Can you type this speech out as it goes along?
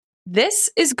This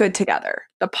is Good Together,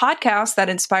 the podcast that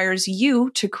inspires you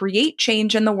to create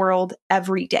change in the world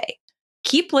every day.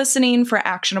 Keep listening for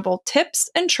actionable tips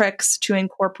and tricks to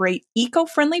incorporate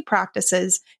eco-friendly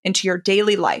practices into your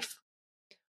daily life.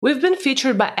 We've been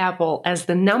featured by Apple as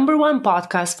the #1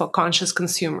 podcast for conscious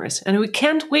consumers, and we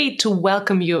can't wait to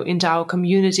welcome you into our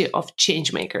community of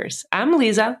changemakers. I'm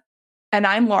Lisa. And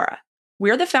I'm Laura.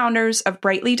 We're the founders of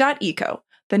Brightly.eco,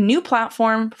 the new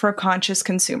platform for conscious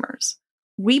consumers.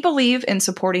 We believe in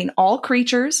supporting all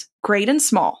creatures, great and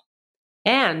small.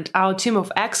 And our team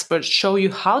of experts show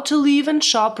you how to live and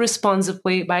shop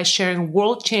responsibly by sharing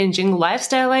world-changing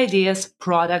lifestyle ideas,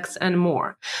 products, and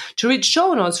more. To read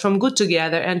show notes from Good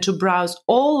Together and to browse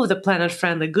all of the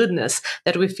planet-friendly goodness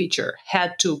that we feature,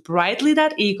 head to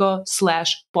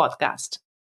brightly.eco/podcast.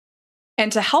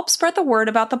 And to help spread the word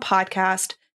about the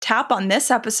podcast, tap on this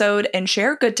episode and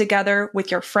share Good Together with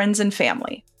your friends and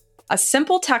family. A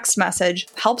simple text message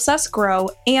helps us grow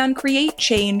and create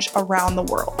change around the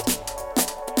world.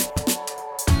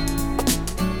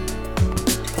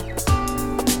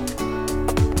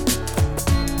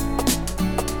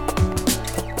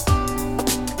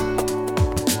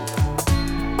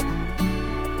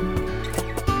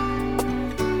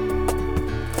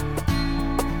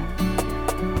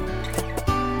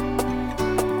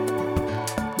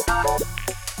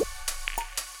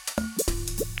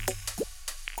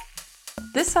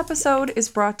 This episode is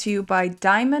brought to you by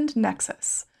Diamond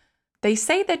Nexus. They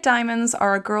say that diamonds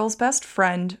are a girl's best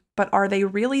friend, but are they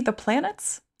really the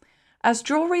planet's? As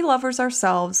jewelry lovers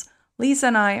ourselves, Lisa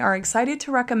and I are excited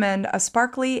to recommend a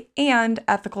sparkly and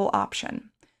ethical option.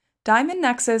 Diamond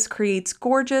Nexus creates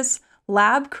gorgeous,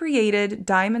 lab-created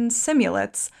diamond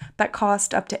simulates that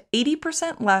cost up to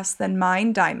 80% less than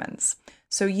mined diamonds,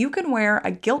 so you can wear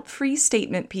a guilt-free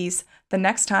statement piece the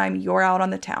next time you're out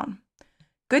on the town.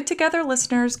 Good Together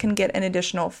listeners can get an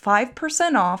additional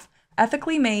 5% off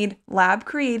ethically made,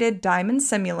 lab-created diamond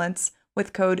simulants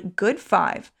with code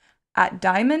GOOD5 at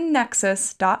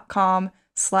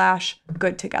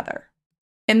diamondnexus.com/goodtogether.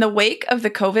 In the wake of the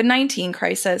COVID-19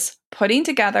 crisis, putting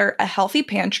together a healthy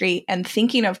pantry and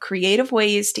thinking of creative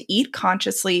ways to eat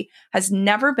consciously has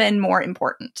never been more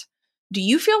important. Do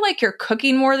you feel like you're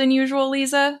cooking more than usual,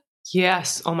 Lisa?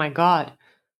 Yes, oh my God.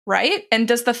 Right? And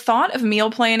does the thought of meal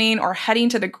planning or heading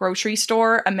to the grocery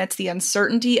store amidst the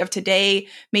uncertainty of today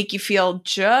make you feel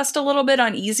just a little bit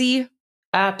uneasy?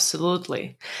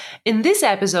 Absolutely. In this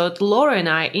episode, Laura and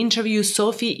I interview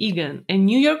Sophie Egan, a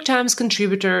New York Times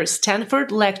contributor,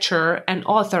 Stanford lecturer, and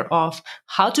author of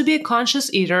How to Be a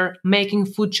Conscious Eater, Making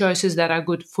Food Choices That Are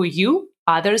Good for You,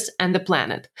 Others, and the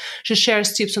Planet. She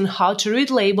shares tips on how to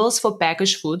read labels for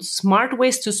packaged foods, smart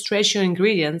ways to stretch your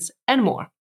ingredients, and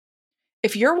more.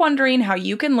 If you're wondering how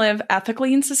you can live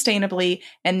ethically and sustainably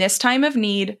in this time of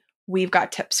need, we've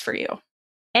got tips for you.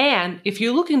 And if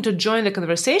you're looking to join the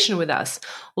conversation with us,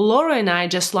 Laura and I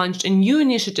just launched a new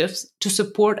initiative to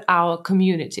support our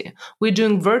community. We're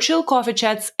doing virtual coffee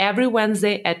chats every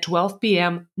Wednesday at 12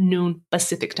 p.m. noon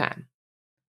Pacific time.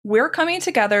 We're coming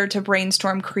together to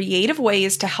brainstorm creative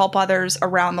ways to help others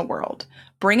around the world.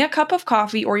 Bring a cup of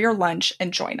coffee or your lunch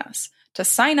and join us. To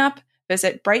sign up,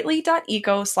 visit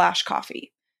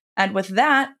brightly.eco/coffee. And with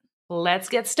that, let's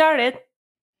get started.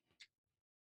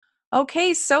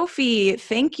 Okay, Sophie,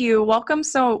 thank you. Welcome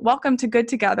to Good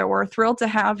Together. We're thrilled to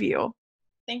have you.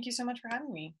 Thank you so much for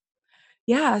having me.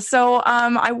 Yeah, so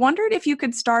I wondered if you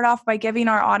could start off by giving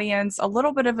our audience a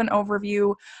little bit of an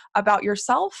overview about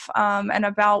yourself and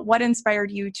about what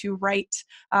inspired you to write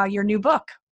your new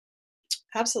book.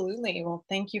 Absolutely. Well,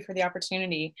 thank you for the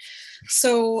opportunity.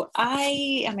 So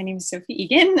my name is Sophie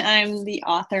Egan. I'm the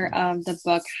author of the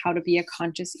book, How to Be a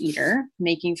Conscious Eater,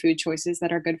 Making Food Choices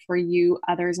That Are Good for You,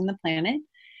 Others, and the Planet.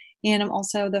 And I'm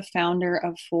also the founder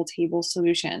of Full Table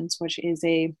Solutions, which is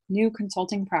a new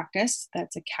consulting practice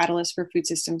that's a catalyst for food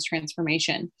systems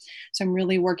transformation. So I'm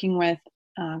really working with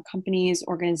companies,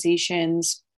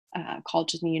 organizations,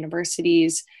 colleges and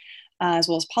universities, as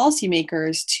well as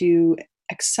policymakers to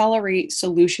accelerate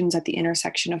solutions at the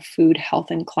intersection of food,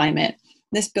 health, and climate.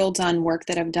 This builds on work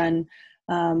that I've done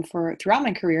throughout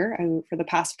my career. For the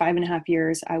past 5.5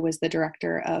 years, I was the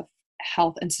director of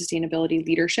health and sustainability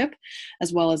leadership,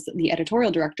 as well as the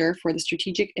editorial director for the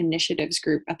Strategic Initiatives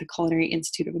Group at the Culinary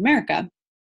Institute of America.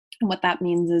 And what that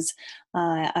means is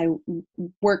I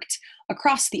worked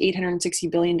across the $860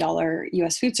 billion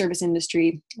U.S. food service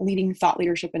industry, leading thought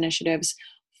leadership initiatives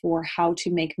for how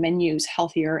to make menus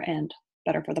healthier and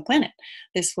better for the planet.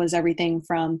 This was everything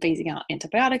from phasing out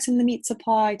antibiotics in the meat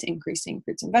supply to increasing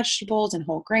fruits and vegetables and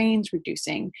whole grains,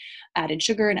 reducing added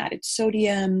sugar and added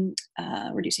sodium,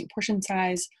 reducing portion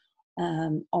size,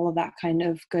 all of that kind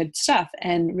of good stuff.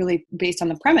 And really based on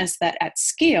the premise that at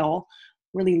scale,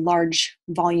 really large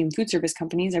volume food service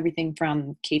companies, everything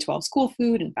from K-12 school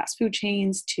food and fast food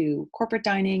chains to corporate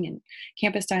dining and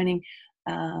campus dining,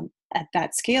 at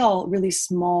that scale, really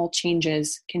small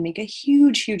changes can make a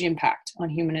huge, huge impact on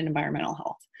human and environmental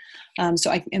health.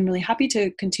 So I am really happy to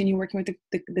continue working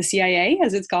with the CIA,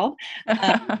 as it's called,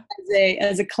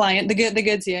 as a client, the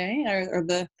good CIA, or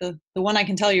the one I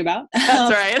can tell you about.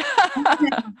 That's right.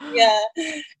 Yeah,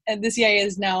 and the CIA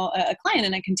is now a client,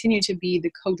 and I continue to be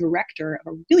the co-director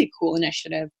of a really cool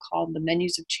initiative called the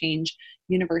Menus of Change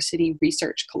University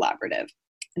Research Collaborative.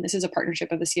 And this is a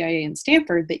partnership of the CIA and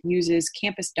Stanford that uses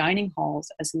campus dining halls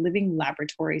as living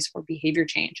laboratories for behavior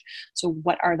change. So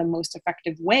what are the most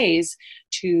effective ways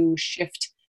to shift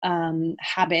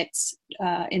habits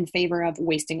in favor of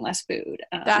wasting less food?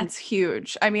 That's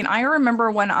huge. I mean, I remember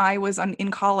when I was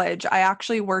in college, I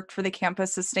actually worked for the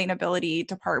campus sustainability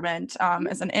department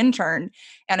as an intern.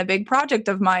 And a big project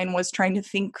of mine was trying to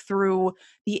think through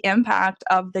the impact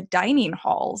of the dining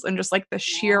halls and just like the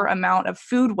sheer amount of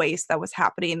food waste that was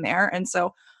happening there. And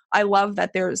so I love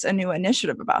that there's a new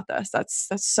initiative about this. That's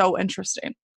so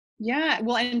interesting. Yeah.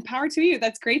 Well, and power to you.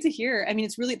 That's great to hear. I mean,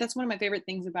 that's one of my favorite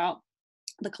things about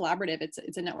the collaborative.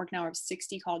 It's a network now of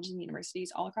 60 colleges and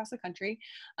universities all across the country.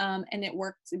 And it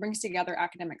brings together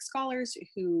academic scholars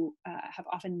who have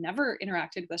often never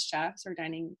interacted with chefs or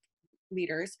dining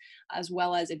leaders, as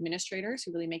well as administrators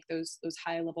who really make those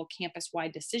high level campus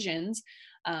wide decisions.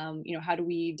 How do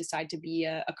we decide to be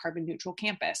a carbon neutral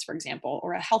campus, for example,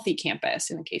 or a healthy campus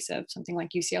in the case of something like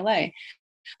UCLA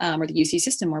or the UC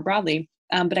system more broadly.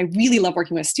 But I really love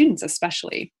working with students,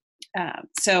 especially.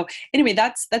 So anyway,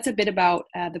 that's a bit about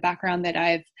the background that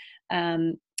I've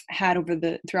had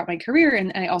throughout my career.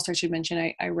 And I also should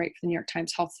mention, I write for the New York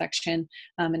Times Health section,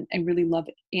 and I really love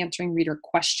answering reader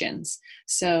questions.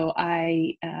 So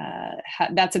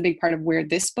that's a big part of where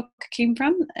this book came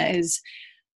from, is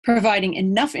providing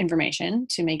enough information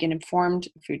to make an informed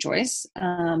food choice,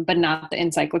 but not the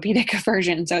encyclopedic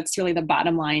version. So it's really the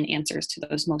bottom line answers to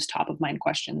those most top of mind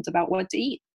questions about what to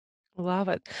eat. Love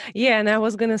it. Yeah, and I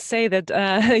was gonna say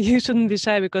that you shouldn't be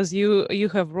shy, because you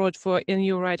have wrote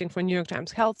you're writing for New York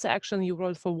Times Health section. You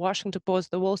wrote for Washington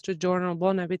Post, the Wall Street Journal,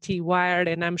 Bon Appetit, Wired,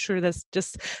 and I'm sure that's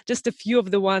just a few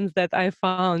of the ones that I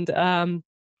found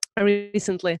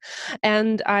recently.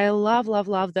 And I love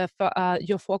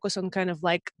your focus on kind of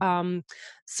like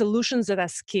solutions that are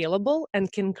scalable and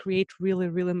can create really,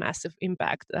 really massive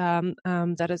impact.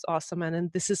 That is awesome.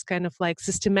 And this is kind of like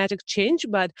systematic change,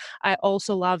 but I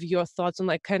also love your thoughts on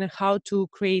like kind of how to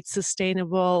create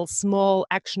sustainable, small,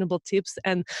 actionable tips.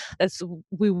 And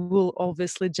we will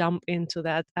obviously jump into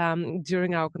that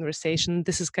during our conversation.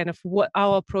 This is kind of what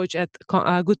our approach at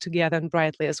Good Together and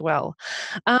Brightly as well.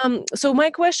 So my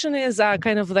question is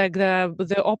kind of like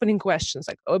the opening questions,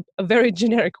 like a very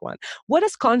generic one. What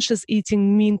does conscious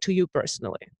eating mean to you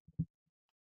personally?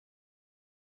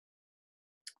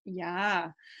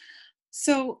 Yeah.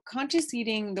 So conscious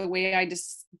eating, the way I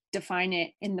just define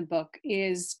it in the book,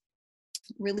 is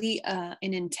really an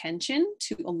intention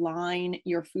to align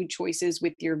your food choices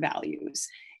with your values.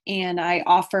 And I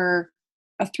offer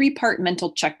a 3-part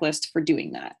mental checklist for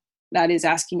doing that. That is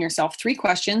asking yourself 3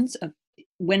 questions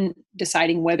when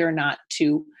deciding whether or not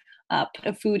to put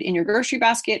a food in your grocery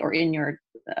basket or in your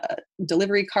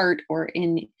delivery cart or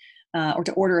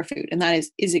to order a food. And that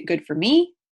is it good for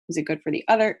me? Is it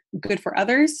good for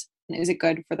others? And is it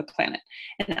good for the planet?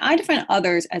 And I define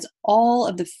others as all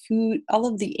of the food, all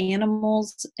of the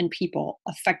animals and people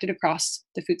affected across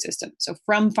the food system. So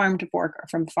from farm to fork, or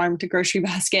from farm to grocery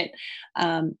basket,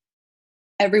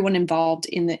 everyone involved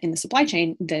in the supply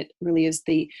chain that really is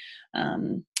the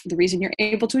reason you're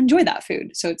able to enjoy that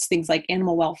food. So it's things like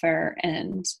animal welfare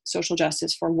and social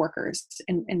justice for workers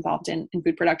involved in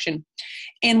food production.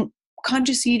 And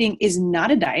conscious eating is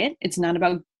not a diet. It's not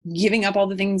about giving up all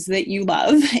the things that you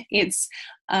love. It's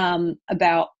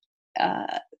about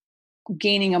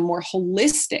gaining a more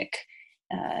holistic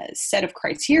set of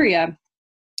criteria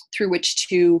through which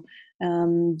to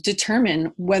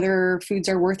determine whether foods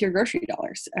are worth your grocery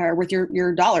dollars, or worth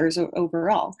your dollars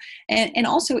overall. And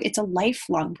also, it's a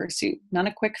lifelong pursuit, not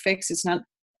a quick fix. It's not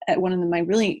one of my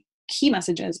really key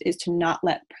messages is to not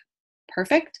let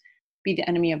perfect be the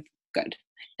enemy of good.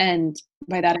 And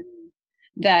by that, I mean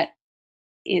that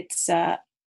it's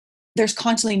there's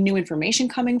constantly new information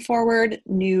coming forward,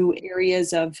 new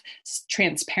areas of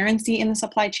transparency in the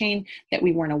supply chain that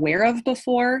we weren't aware of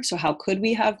before. So how could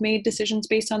we have made decisions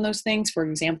based on those things? For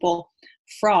example,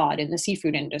 fraud in the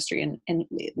seafood industry and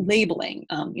labeling,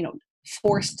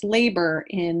 forced labor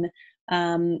in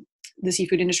the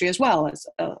seafood industry as well as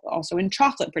also in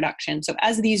chocolate production. So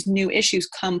as these new issues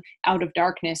come out of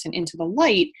darkness and into the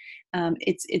light,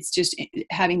 it's just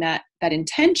having that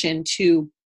intention to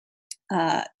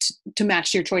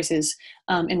match your choices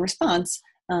in response,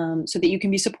 so that you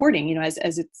can be supporting, as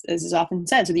is often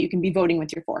said, so that you can be voting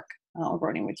with your fork or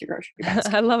voting with your grocery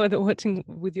basket. I love it, voting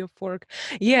with your fork.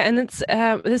 Yeah, and it's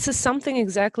this is something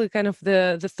exactly kind of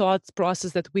the thought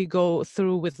process that we go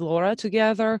through with Laura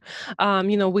together.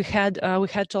 We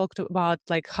had talked about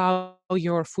like how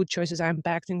your food choices are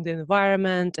impacting the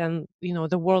environment and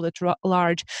the world at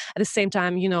large. At the same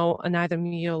time, neither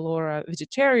me or Laura are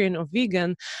vegetarian or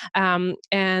vegan,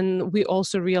 and we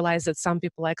also realize that some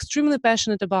people are extremely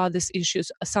passionate about these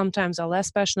issues, sometimes are less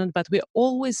passionate, but we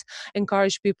always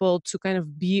encourage people to kind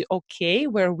of be okay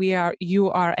where you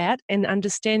are at, and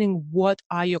understanding what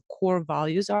are your core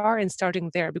values are, and starting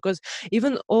there, because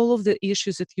even all of the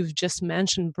issues that you've just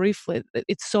mentioned briefly,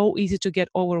 it's so easy to get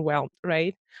overwhelmed,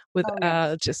 right? With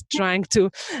Yes. just trying to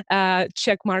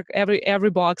check mark every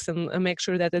box and make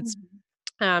sure that it's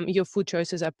your food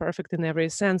choices are perfect in every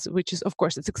sense, which is, of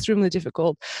course, it's extremely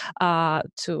difficult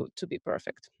to be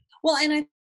perfect. Well, and I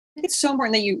think it's so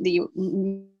important that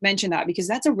you mentioned that, because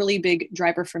that's a really big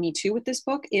driver for me too with this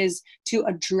book, is to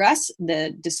address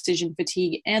the decision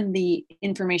fatigue and the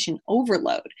information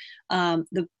overload.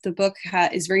 The book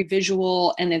is very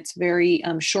visual, and it's very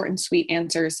short and sweet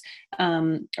answers,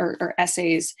 or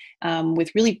essays,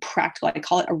 with really practical, I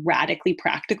call it a radically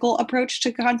practical approach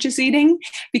to conscious eating,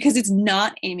 because it's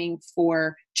not aiming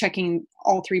for checking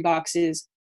all three boxes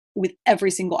with every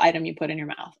single item you put in your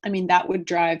mouth. I mean, that would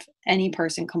drive any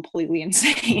person completely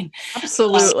insane.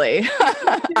 Absolutely.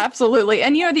 Absolutely.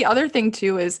 And, the other thing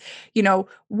too is,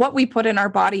 what we put in our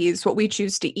bodies, what we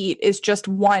choose to eat is just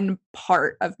one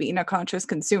part of being a conscious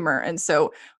consumer. And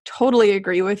so totally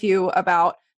agree with you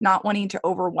about not wanting to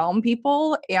overwhelm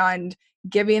people and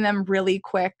giving them really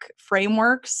quick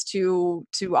frameworks to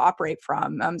operate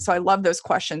from. So I love those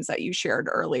questions that you shared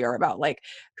earlier about like,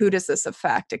 who does this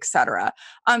affect, et cetera.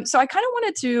 So I kind of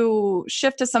wanted to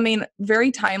shift to something very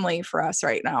timely for us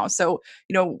right now. So,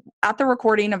 at the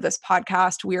recording of this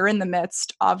podcast, we're in the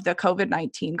midst of the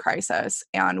COVID-19 crisis,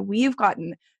 and we've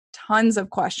gotten tons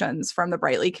of questions from the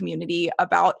Brightly community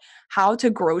about how to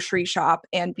grocery shop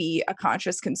and be a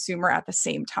conscious consumer at the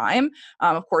same time.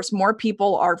 Of course, more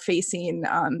people are facing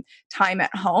time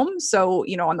at home. So,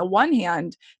 on the one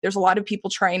hand, there's a lot of people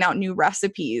trying out new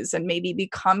recipes and maybe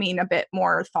becoming a bit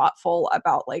more thoughtful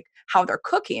about like how they're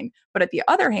cooking. But at the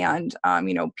other hand,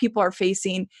 people are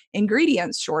facing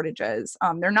ingredients shortages.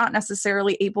 They're not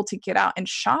necessarily able to get out and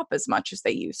shop as much as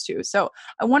they used to. So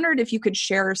I wondered if you could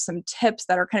share some tips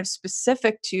that are kind of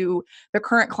specific to the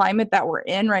current climate that we're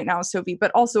in right now, Sophie,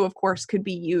 but also, of course, could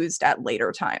be used at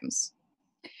later times.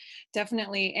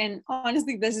 Definitely. And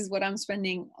honestly, this is what I'm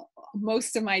spending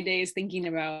most of my days thinking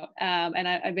about. And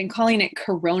I've been calling it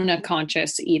Corona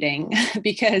conscious eating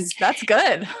because that's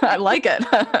good. I like it.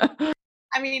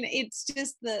 I mean, it's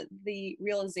just the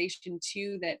realization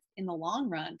too, that in the long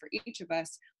run for each of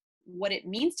us, what it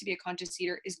means to be a conscious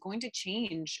eater is going to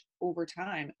change over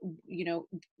time.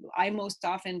 I most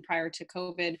often, prior to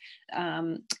COVID,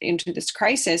 into this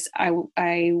crisis,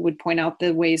 I would point out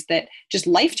the ways that just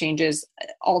life changes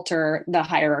alter the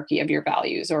hierarchy of your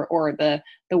values, or the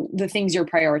things you're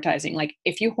prioritizing. Like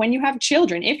when you have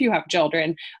children,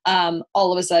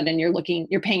 all of a sudden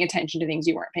you're paying attention to things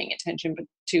you weren't paying attention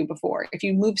to before. If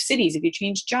you move cities, if you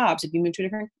change jobs, if you move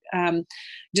to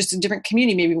a different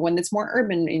community, maybe one that's more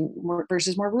urban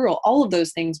versus more rural, all of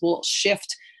those things will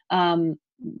shift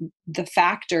the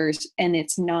factors. And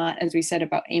it's not, as we said,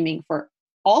 about aiming for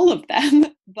all of them,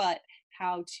 but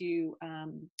how to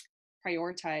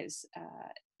prioritize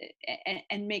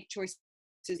and make choices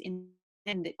in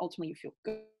the end that ultimately you feel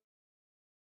good.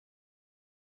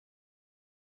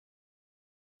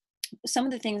 Some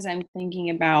of the things I'm thinking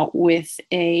about with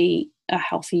a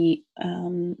healthy,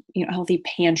 healthy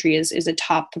pantry is a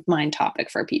top of mind topic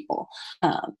for people.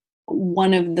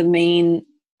 One of the main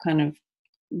kind of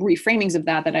reframings of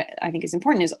that I think is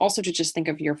important is also to just think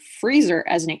of your freezer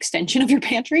as an extension of your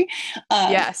pantry.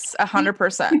 Yes,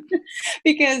 100%.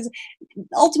 Because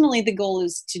ultimately the goal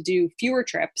is to do fewer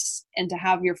trips and to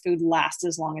have your food last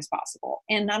as long as possible.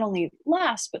 And not only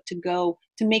last, but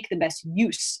to make the best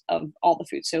use of all the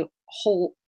food. So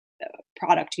whole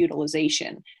product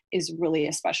utilization is really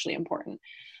especially important.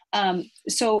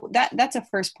 So that's a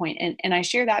first point. And I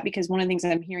share that because one of the things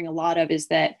that I'm hearing a lot of is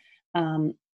that,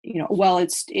 well,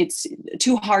 it's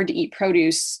too hard to eat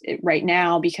produce right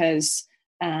now because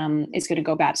it's going to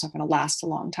go bad. It's not going to last a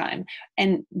long time.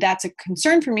 And that's a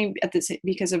concern for me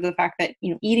because of the fact that,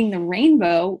 eating the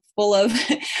rainbow full of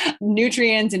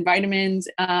nutrients and vitamins,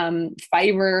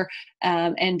 fiber,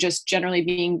 and just generally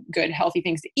being good, healthy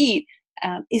things to eat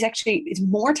is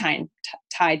more tied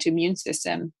to immune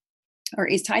system, or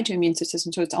is tied to immune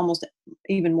system. So it's almost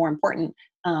even more important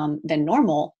than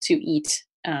normal to eat,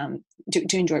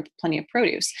 to enjoy plenty of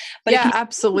produce. But yeah,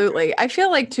 absolutely. I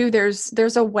feel like too,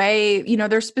 there's a way,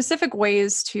 there's specific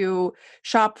ways to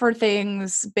shop for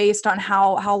things based on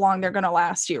how long they're going to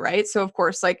last you. Right. So of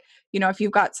course, like, if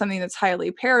you've got something that's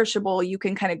highly perishable, you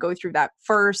can kind of go through that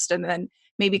first and then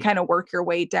maybe kind of work your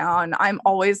way down. I'm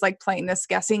always like playing this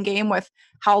guessing game with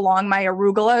how long my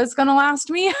arugula is going to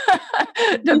last me,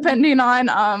 depending on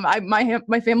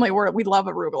my family, we love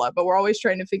arugula, but we're always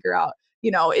trying to figure out,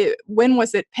 when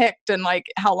was it picked and like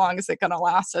how long is it going to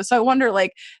last us? So I wonder,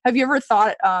 like, have you ever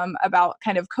thought about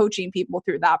kind of coaching people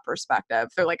through that perspective,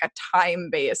 through like a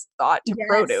time-based thought to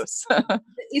produce?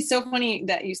 It's so funny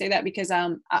that you say that because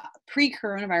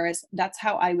pre-coronavirus, that's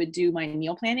how I would do my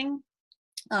meal planning.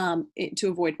 To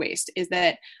avoid waste, is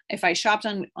that if I shopped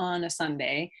on a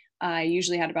Sunday, I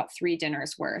usually had about 3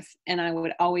 dinners worth, and I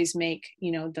would always make,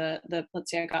 the let's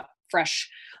say I got fresh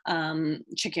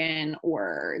chicken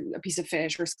or a piece of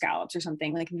fish or scallops or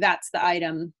something, like that's the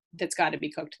item that's got to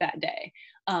be cooked that day.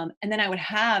 And then I would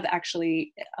have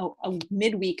actually a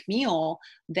midweek meal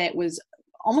that was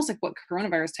almost like what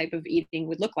coronavirus type of eating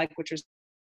would look like, which is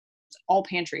all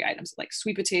pantry items, like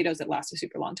sweet potatoes that last a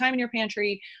super long time in your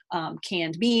pantry,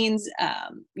 canned beans,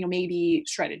 maybe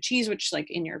shredded cheese, which like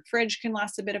in your fridge can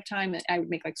last a bit of time. I would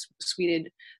make like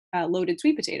loaded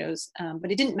sweet potatoes,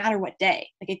 but it didn't matter what day.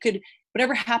 Like it could,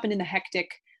 whatever happened in the hectic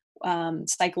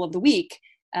cycle of the week,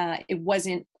 it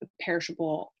wasn't a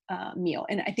perishable meal.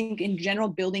 And I think in general,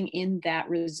 building in that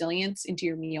resilience into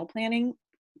your meal planning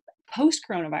post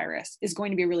coronavirus is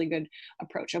going to be a really good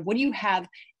approach of what do you have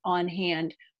on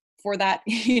hand for that,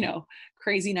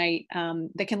 crazy night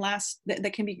that can last,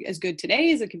 that can be as good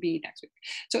today as it could be next week.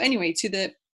 So anyway, to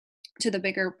the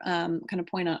bigger kind of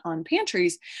point on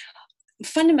pantries,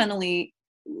 fundamentally,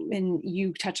 and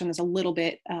you touched on this a little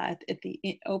bit at the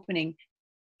opening,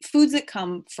 foods that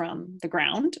come from the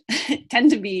ground tend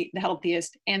to be the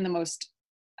healthiest and the most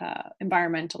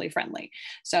environmentally friendly.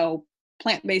 So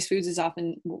plant-based foods is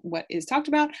often what is talked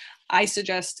about. I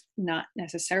suggest not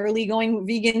necessarily going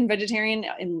vegan, vegetarian,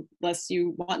 unless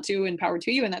you want to, and power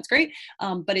to you, and that's great.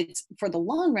 But it's for the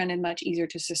long run and much easier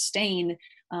to sustain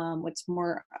what's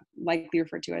more likely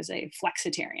referred to as a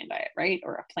flexitarian diet, right?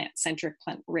 Or a plant-centric,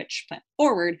 plant-rich,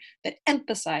 plant-forward that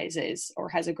emphasizes or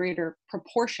has a greater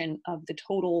proportion of the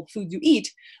total food you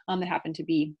eat that happen to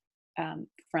be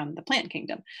from the plant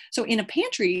kingdom. So in a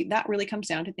pantry, that really comes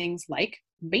down to things like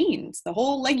beans. The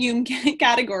whole legume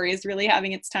category is really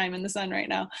having its time in the sun right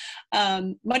now.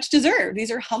 Much deserved.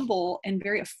 These are humble and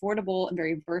very affordable and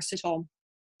very versatile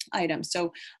items.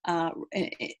 So,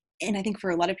 and I think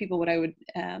for a lot of people, what I would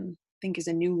think is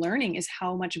a new learning is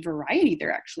how much variety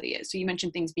there actually is. So you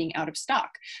mentioned things being out of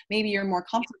stock. Maybe you're more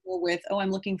comfortable with,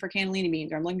 I'm looking for cannellini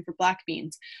beans, or I'm looking for black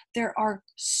beans. There are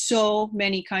so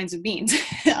many kinds of beans.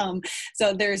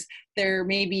 So there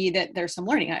may be that there's some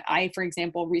learning. I, for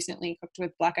example, recently cooked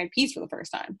with black-eyed peas for the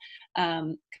first time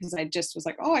because I just was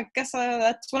like, I guess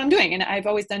that's what I'm doing. And I've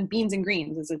always done beans and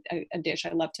greens as a dish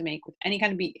I love to make with any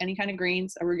kind of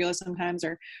greens, arugula sometimes,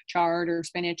 or chard or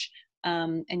spinach.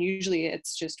 And usually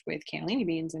it's just with cannellini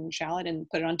beans and shallot and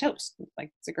put it on toast.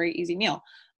 Like it's a great easy meal.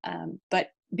 But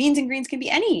beans and greens can be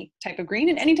any type of green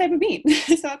and any type of bean.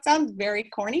 So it sounds very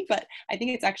corny, but I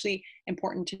think it's actually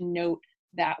important to note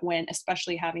that when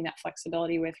especially having that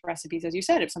flexibility with recipes, as you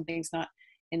said, if something's not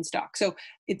in stock. So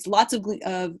it's lots of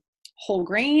whole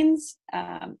grains,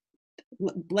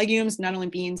 legumes, not only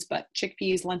beans, but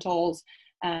chickpeas, lentils,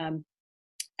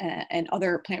 and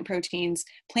other plant proteins.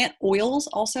 Plant oils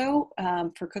also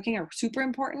for cooking are super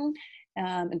important.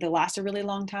 They last a really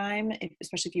long time,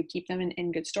 especially if you keep them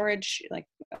in good storage, like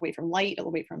away from light,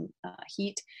 away from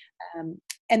heat.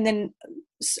 And then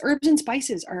herbs and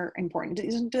spices are important. They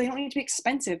don't need to be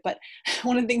expensive, but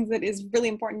one of the things that is really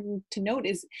important to note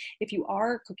is if you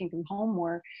are cooking from home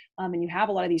more and you have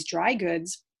a lot of these dry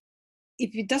goods,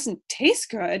 if it doesn't taste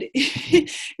good, you're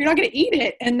not going to eat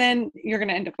it. And then you're going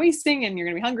to end up wasting and you're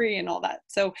going to be hungry and all that.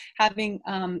 So having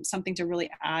something to really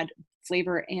add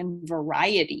flavor and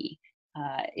variety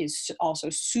is also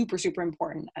super, super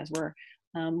important as we're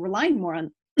relying more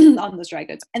on those dry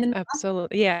goods. And then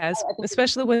absolutely, yes,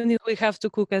 especially when we have to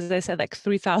cook, as I said, like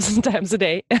 3,000 times a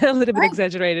day. A little bit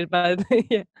exaggerated, but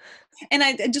yeah.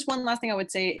 And just one last thing I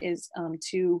would say is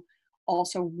to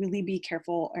also really be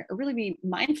careful or really be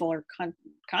mindful or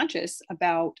conscious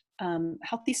about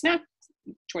healthy snack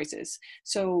choices.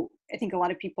 So I think a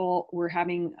lot of people were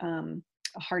having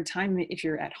a hard time if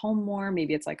you're at home more.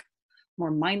 Maybe it's like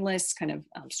more mindless kind of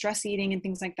stress eating and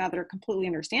things like that are completely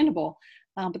understandable.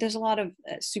 But there's a lot of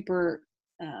super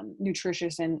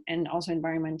nutritious and also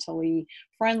environmentally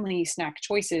friendly snack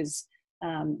choices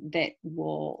that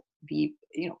will be,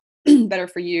 better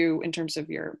for you in terms of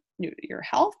your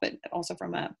health, but also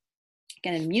from an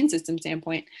immune system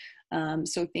standpoint.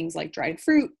 So things like dried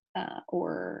fruit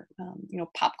or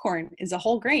popcorn is a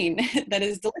whole grain that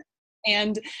is delicious.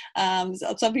 And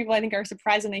so some people I think are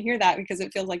surprised when they hear that, because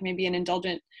it feels like maybe an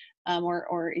indulgent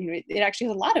or it actually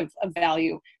has a lot of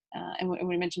value. And when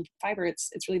we mentioned fiber,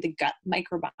 it's really the gut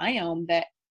microbiome that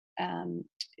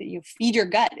feed your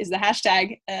gut is the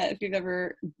hashtag if you've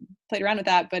ever played around with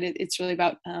that. But it's really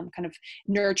about kind of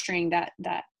nurturing that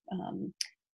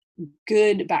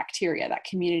good bacteria, that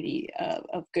community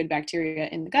of good bacteria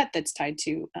in the gut that's tied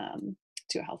to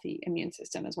a healthy immune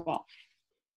system as well.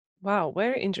 Wow,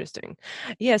 very interesting.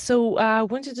 Yeah, so I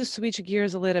wanted to switch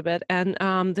gears a little bit. And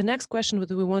the next question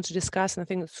that we want to discuss, and I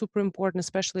think it's super important,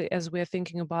 especially as we're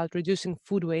thinking about reducing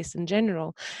food waste in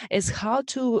general, is how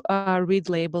to read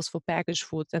labels for packaged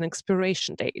foods and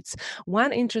expiration dates.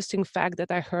 One interesting fact that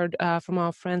I heard from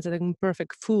our friends at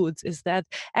Imperfect Foods is that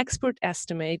experts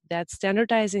estimate that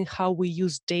standardizing how we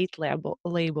use date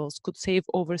labels could save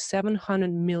over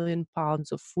 700 million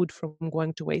pounds of food from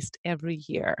going to waste every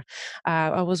year.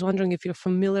 I was wondering if you're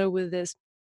familiar with this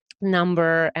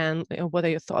number and what are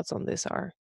your thoughts on this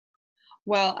are.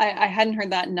 Well, I hadn't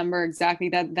heard that number exactly.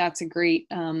 That's a great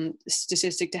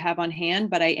statistic to have on hand,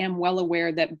 but I am well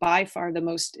aware that by far the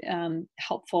most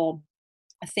helpful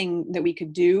thing that we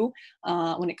could do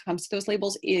when it comes to those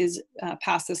labels is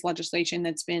pass this legislation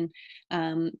that's been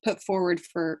put forward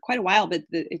for quite a while, but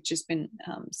it's just been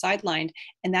sidelined,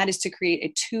 and that is to create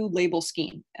a 2-label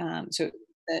scheme. So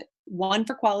one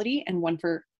for quality and one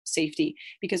for safety,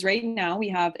 because right now we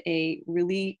have a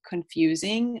really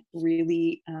confusing,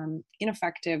 really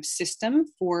ineffective system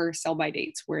for sell by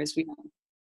dates, whereas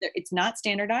it's not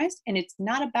standardized and it's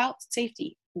not about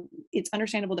safety. It's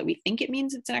understandable that we think it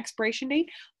means it's an expiration date,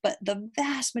 but the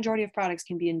vast majority of products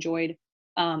can be enjoyed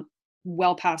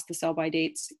well past the sell by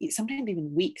dates, sometimes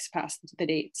even weeks past the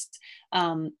dates,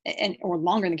 and or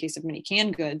longer in the case of many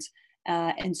canned goods.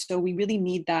 And so we really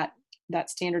need that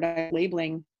standardized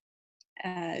labeling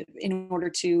in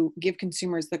order to give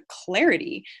consumers the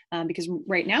clarity, because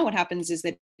right now what happens is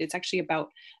that it's actually about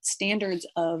standards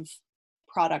of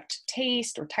product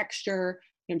taste or texture,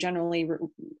 generally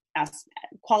as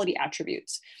quality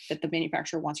attributes that the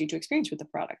manufacturer wants you to experience with the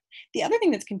product. The other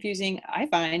thing that's confusing, I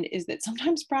find, is that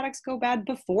sometimes products go bad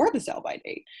before the sell by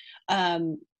date,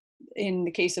 in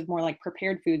the case of more like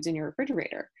prepared foods in your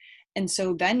refrigerator. And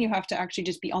so then you have to actually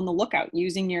just be on the lookout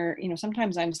using your,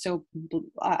 sometimes I've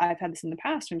had this in the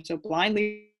past, I'm so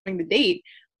blindly reading the date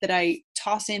that I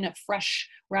toss in a fresh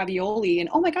ravioli and,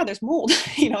 oh my God, there's mold,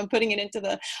 I'm putting it into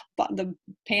the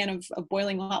pan of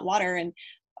boiling hot water. And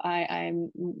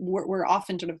we're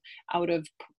often sort of out of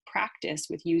practice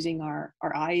with using our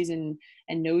eyes and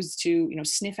nose to,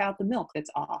 sniff out the milk that's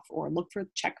off or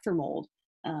check for mold.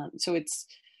 So it's,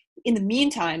 in the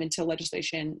meantime, until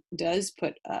legislation does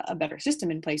put a better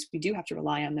system in place, we do have to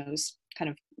rely on those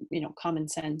kind of, common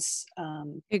sense.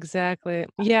 Exactly.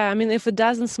 Yeah. I mean, if it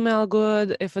doesn't smell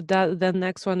good, if it does, the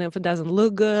next one, if it doesn't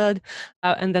look good,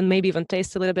 and then maybe even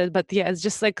taste a little bit. But yeah, it's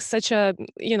just like such a,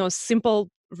 simple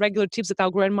regular tips that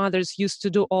our grandmothers used to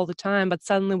do all the time, but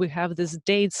suddenly we have these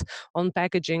dates on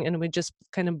packaging and we're just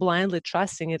kind of blindly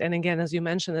trusting it. And again, as you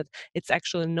mentioned, it's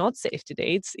actually not safety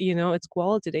dates, it's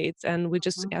quality dates, and we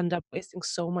just end up wasting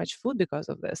so much food because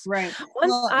of this. Right.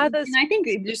 One other, and I think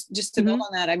just to build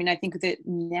on that, I mean, I think that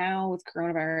now with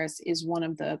coronavirus is one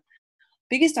of the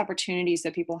biggest opportunities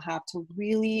that people have to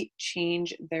really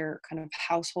change their kind of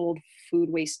household food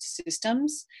waste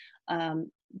systems.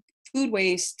 Food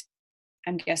waste,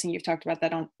 I'm guessing you've talked about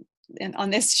that on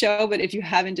this show, but if you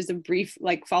haven't, just a brief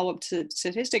follow-up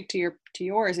statistic to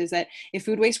yours is that if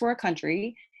food waste were a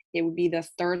country, it would be the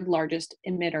 3rd largest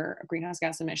emitter of greenhouse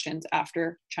gas emissions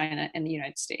after China and the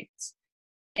United States.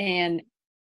 And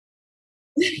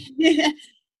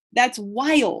that's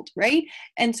wild, right?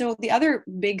 And so the other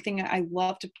big thing I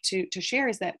love to share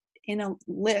is that in a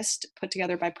list put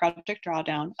together by Project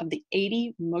Drawdown of the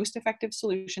 80 most effective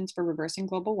solutions for reversing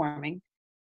global warming,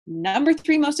 number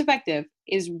 3 most effective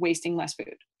is wasting less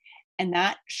food. And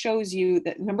that shows you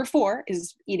that number 4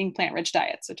 is eating plant-rich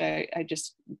diets, which I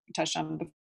just touched on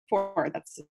before.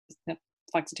 That's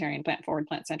flexitarian, plant forward,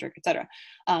 plant centric, etc.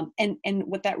 And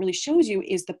what that really shows you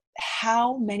is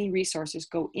how many resources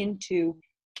go into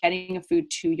getting a food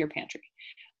to your pantry.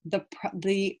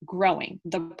 The growing,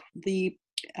 the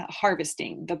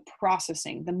harvesting, the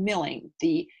processing, the milling,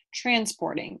 the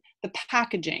transporting, the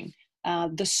packaging,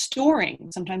 the storing,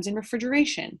 sometimes in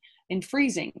refrigeration, in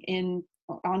freezing,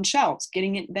 on shelves,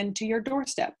 getting it then to your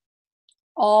doorstep.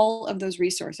 All of those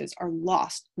resources are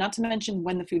lost, not to mention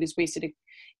when the food is wasted,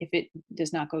 if it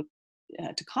does not go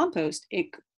to compost, it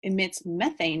emits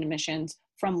methane emissions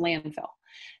from landfill.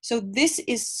 So this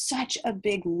is such a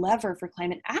big lever for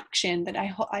climate action that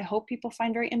I hope people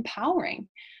find very empowering.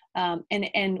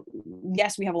 And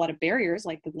yes, we have a lot of barriers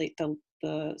like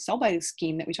the sell-by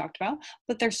scheme that we talked about,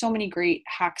 but there's so many great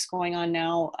hacks going on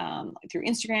now through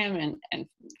Instagram and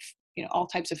all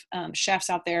types of chefs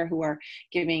out there who are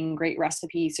giving great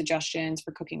recipe suggestions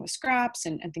for cooking with scraps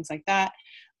and things like that.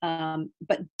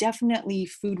 But definitely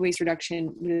food waste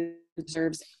reduction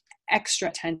deserves extra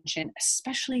attention,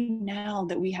 especially now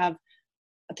that we have,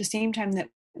 at the same time that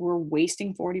we're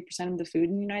wasting 40% of the food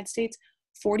in the United States,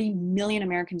 40 million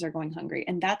Americans are going hungry.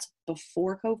 And that's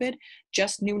before COVID.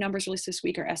 Just new numbers released this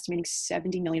week are estimating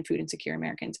 70 million food insecure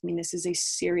Americans. I mean, this is a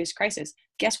serious crisis.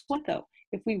 Guess what though?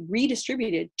 If we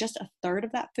redistributed just a third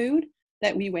of that food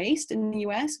that we waste in the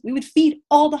US, we would feed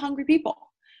all the hungry people.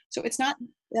 So it's not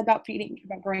about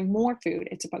growing more food.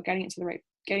 It's about getting it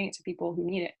to people who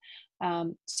need it.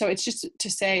 So it's just to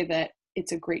say that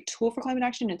it's a great tool for climate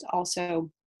action. It's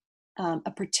also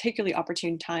a particularly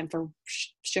opportune time for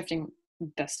shifting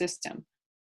the system.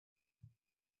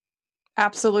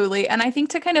 Absolutely. And I think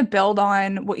to kind of build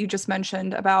on what you just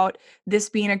mentioned about this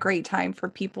being a great time for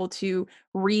people to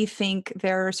rethink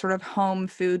their sort of home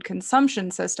food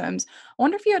consumption systems, I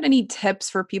wonder if you had any tips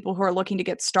for people who are looking to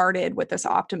get started with this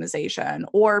optimization,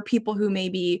 or people who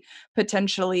maybe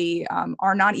potentially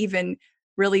are not even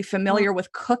really familiar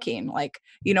with cooking. Like,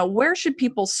 where should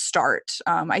people start?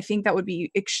 I think that would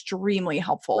be extremely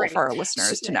helpful for our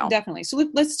listeners to know. Definitely. So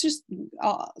let's just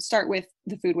start with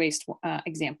the food waste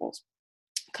examples.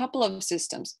 Couple of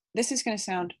systems. This is going to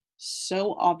sound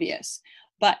so obvious,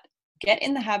 but get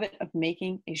in the habit of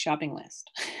making a shopping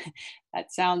list.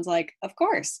 That sounds like, of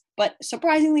course, but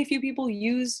surprisingly few people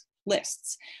use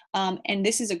lists. And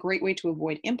this is a great way to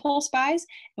avoid impulse buys.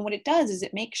 And what it does is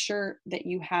it makes sure that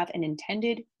you have an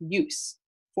intended use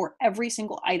for every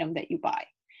single item that you buy.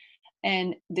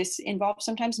 And this involves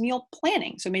sometimes meal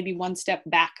planning. So maybe one step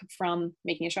back from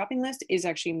making a shopping list is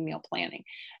actually meal planning.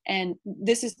 And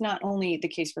this is not only the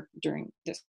case during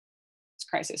this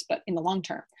crisis, but in the long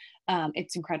term,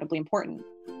 it's incredibly important.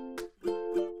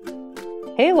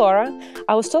 Hey Laura,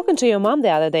 I was talking to your mom the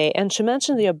other day and she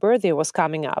mentioned your birthday was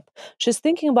coming up. She's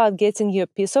thinking about getting you a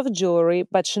piece of jewelry,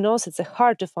 but she knows it's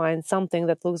hard to find something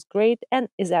that looks great and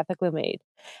is ethically made.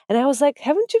 And I was like,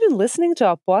 haven't you been listening to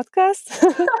our podcast?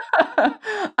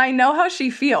 I know how she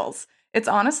feels. It's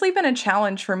honestly been a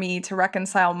challenge for me to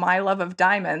reconcile my love of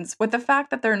diamonds with the fact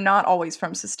that they're not always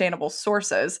from sustainable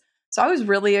sources. So I was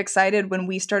really excited when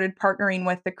we started partnering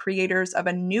with the creators of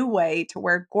a new way to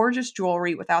wear gorgeous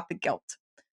jewelry without the guilt.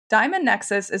 Diamond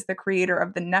Nexus is the creator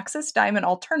of the Nexus Diamond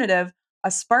Alternative,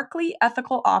 a sparkly,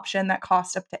 ethical option that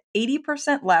costs up to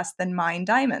 80% less than mined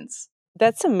diamonds.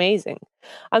 That's amazing.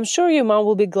 I'm sure your mom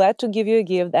will be glad to give you a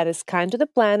gift that is kind to the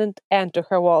planet and to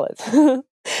her wallet.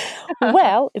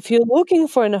 Well, if you're looking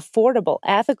for an affordable,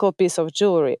 ethical piece of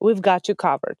jewelry, we've got you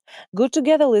covered. Good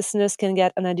Together listeners can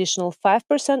get an additional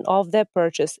 5% off their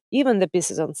purchase, even the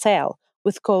pieces on sale,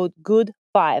 with code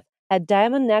GOOD5 at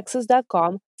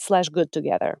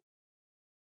diamondnexus.com/goodtogether.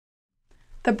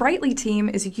 The Brightly team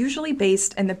is usually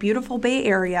based in the beautiful Bay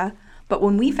Area, but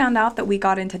when we found out that we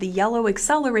got into the Yellow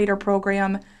Accelerator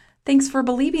program, thanks for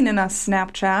believing in us,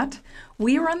 Snapchat,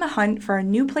 we were on the hunt for a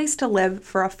new place to live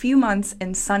for a few months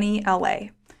in sunny LA.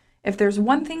 If there's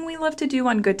one thing we love to do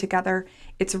on Good Together,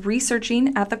 it's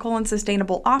researching ethical and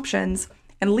sustainable options,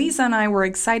 and Lisa and I were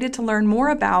excited to learn more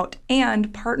about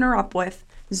and partner up with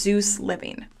Zeus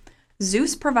Living.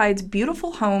 Zeus provides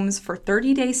beautiful homes for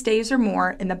 30-day stays or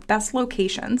more in the best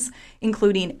locations,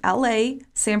 including LA,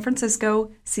 San Francisco,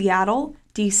 Seattle,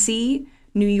 DC,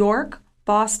 New York,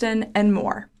 Boston, and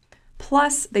more.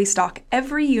 Plus, they stock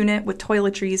every unit with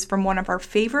toiletries from one of our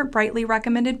favorite Brightly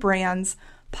recommended brands,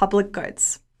 Public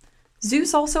Goods.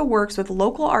 Zeus also works with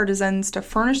local artisans to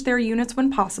furnish their units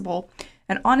when possible,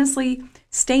 and honestly,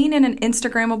 staying in an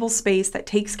Instagrammable space that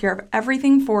takes care of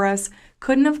everything for us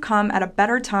couldn't have come at a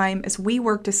better time as we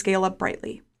work to scale up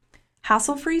Brightly.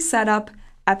 Hassle-free setup,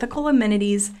 ethical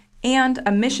amenities, and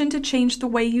a mission to change the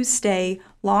way you stay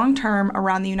long term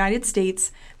around the United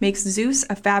States makes Zeus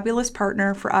a fabulous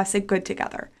partner for us at Good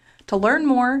Together. To learn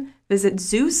more, visit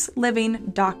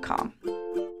ZeusLiving.com.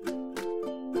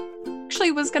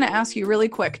 Actually, was going to ask you really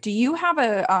quick. Do you have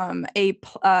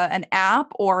an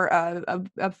app or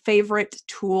a favorite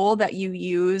tool that you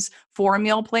use for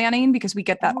meal planning? Because we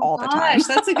get that all the time.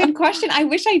 That's a good question. I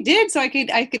wish I did so I could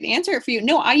answer it for you.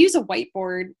 No, I use a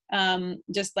whiteboard,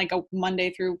 just like a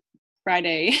Monday through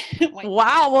Friday.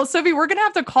 Wow. Well, Sophie, we're going to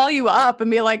have to call you up and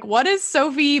be like, what is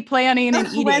Sophie planning and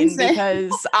eating? Wednesday.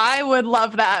 Because I would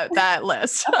love that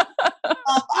list.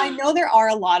 I know there are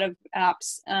a lot of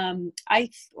apps. I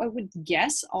would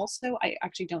guess also, I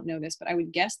actually don't know this, but I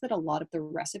would guess that a lot of the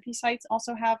recipe sites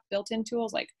also have built-in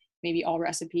tools like maybe All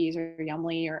Recipes or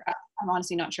Yumly, or I'm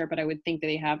honestly not sure, but I would think that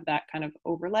they have that kind of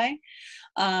overlay.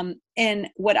 And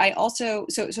what I also,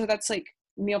 so that's like,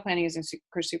 meal planning is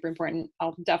super important.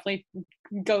 I'll definitely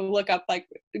go look up like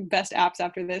best apps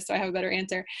after this so I have a better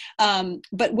answer.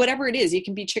 But whatever it is, it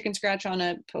can be chicken scratch on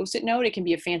a Post-it note. It can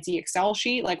be a fancy Excel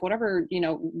sheet, like whatever,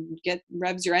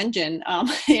 revs your engine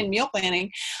in meal planning.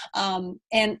 And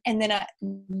then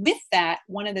with that,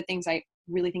 one of the things I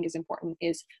really think is important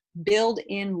is build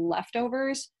in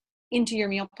leftovers into your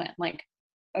meal plan. Like,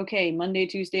 okay, Monday,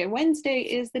 Tuesday, and Wednesday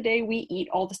is the day we eat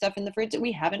all the stuff in the fridge that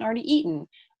we haven't already eaten.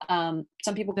 Some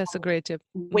people, that's a great tip.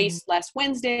 Waste less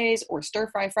Wednesdays or stir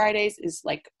fry Fridays is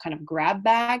like kind of grab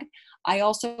bag. I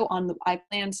also I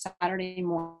plan Saturday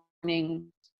morning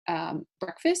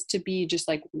breakfast to be just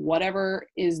like whatever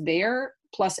is there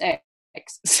plus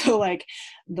eggs. So like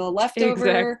the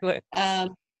leftover,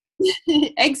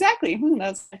 exactly.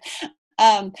 That's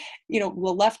the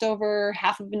leftover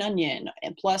half of an onion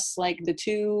and plus like the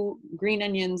 2 green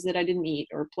onions that I didn't eat,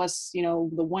 or plus, the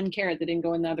 1 carrot that didn't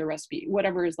go in the other recipe,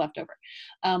 whatever is left over.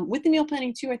 With the meal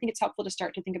planning too, I think it's helpful to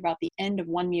start to think about the end of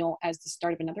one meal as the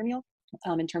start of another meal,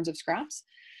 in terms of scraps.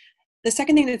 The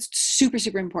second thing that's super,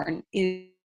 super important is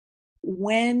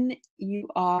when you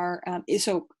are,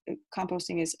 so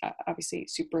composting is obviously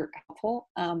super helpful,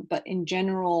 but in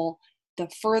general, the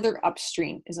further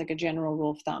upstream is like a general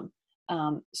rule of thumb.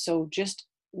 So just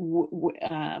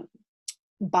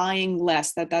buying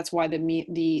less. That's why the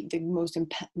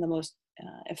most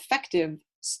effective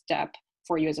step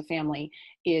for you as a family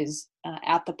is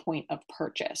at the point of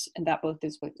purchase, and that both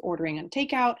is with ordering on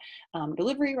takeout,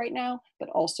 delivery right now, but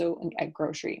also at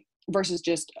grocery versus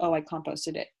just I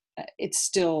composted it. It's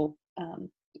still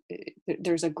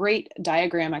there's a great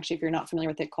diagram actually, if you're not familiar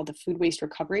with it, called the food waste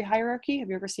recovery hierarchy. Have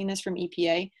you ever seen this from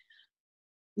EPA?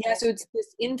 Yeah, so it's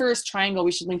this inverse triangle.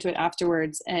 We should link to it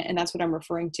afterwards, and that's what I'm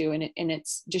referring to. And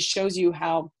it's just shows you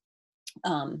how,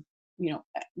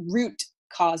 root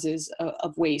causes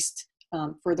of waste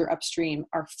further upstream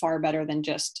are far better than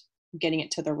just getting it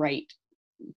to the right,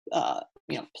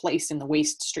 place in the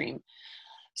waste stream.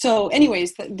 So,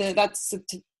 anyways, that's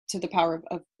to the power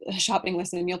of a shopping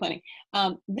list and meal planning.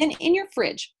 Then in your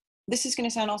fridge, this is going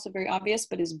to sound also very obvious,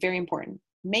 but is very important.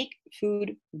 Make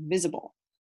food visible.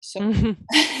 So,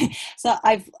 so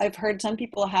I've heard some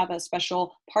people have a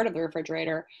special part of the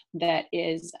refrigerator that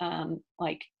is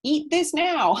like, eat this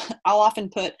now. I'll often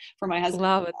put, for my husband,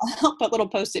 I'll put little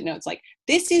Post-it notes like,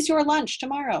 this is your lunch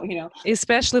tomorrow,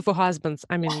 Especially for husbands.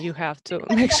 I mean, you have to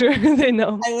make sure they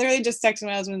know. I literally just texted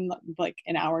my husband like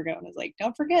an hour ago and was like,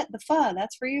 don't forget the pho,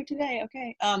 that's for you today.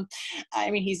 Okay.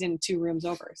 He's in 2 rooms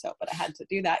over, but I had to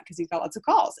do that because he's got lots of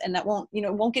calls, and that won't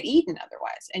get eaten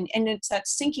otherwise. And it's that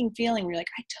sinking feeling where you're like,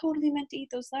 I totally meant to eat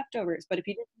those leftovers, but if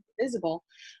you didn't make it visible.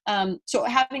 So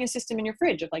having a system in your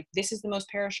fridge of like, this is the most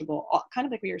perishable, kind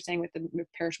of like we were saying with the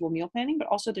perishable meal planning, but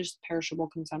also there's perishable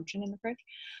consumption in the fridge.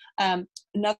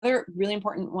 Another really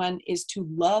important one is to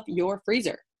love your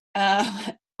freezer.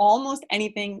 Almost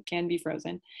anything can be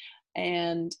frozen.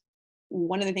 And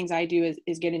one of the things I do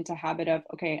is get into habit of,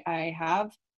 okay, I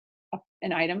have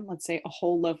an item, let's say a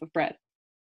whole loaf of bread.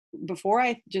 Before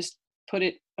I just put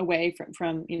it away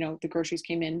from the groceries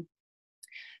came in,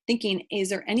 thinking, is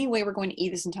there any way we're going to eat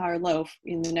this entire loaf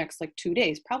in the next 2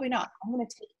 days? Probably not. I'm going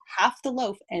to take half the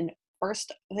loaf and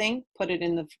first thing, put it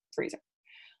in the freezer.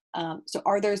 So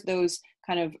are there those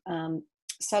kind of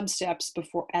sub steps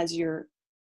before, as you're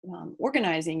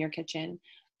organizing your kitchen?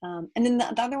 And then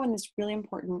the other one that's really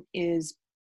important is,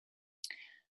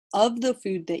 of the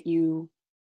food that you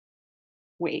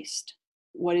waste,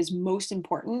 what is most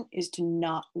important is to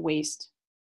not waste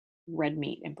red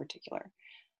meat in particular.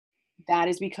 That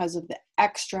is because of the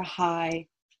extra high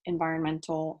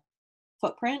environmental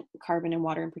footprint, carbon and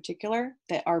water in particular,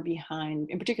 that are behind,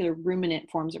 in particular, ruminant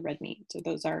forms of red meat. So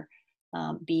those are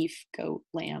beef, goat,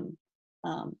 lamb,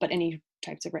 but any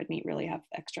types of red meat really have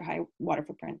extra high water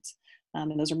footprints.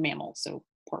 And those are mammals, so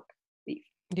pork, beef.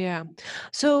 Yeah.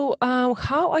 So,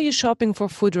 how are you shopping for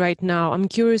food right now? I'm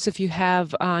curious if you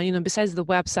have, besides the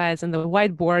websites and the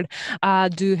whiteboard,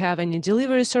 do you have any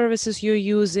delivery services you're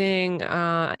using,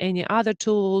 any other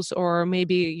tools, or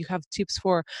maybe you have tips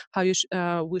for how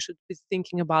we should be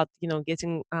thinking about,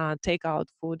 getting takeout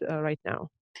food right now?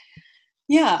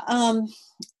 Yeah,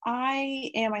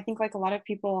 I think like a lot of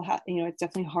people, it's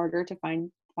definitely harder to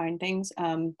find things.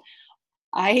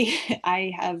 I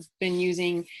I have been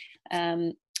using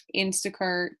um,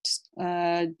 Instacart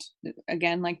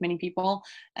again, like many people,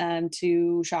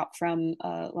 to shop from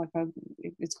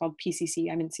it's called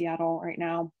PCC. I'm in Seattle right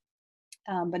now,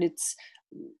 but it's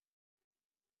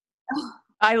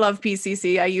I love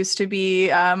PCC. I used to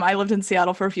be, I lived in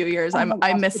Seattle for a few years. oh my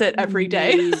I gosh, miss it's it an every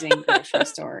day. amazing grocery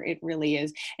store. It really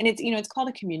is. And it's called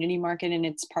a community market, and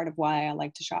it's part of why I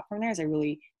like to shop from there is it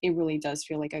really does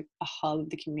feel like a hub of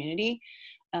the community.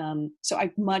 So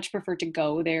I much prefer to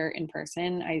go there in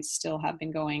person. I still have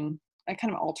been going, I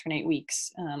kind of alternate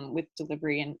weeks with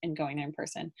delivery and going there in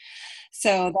person.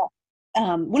 So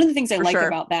one of the things I For like sure.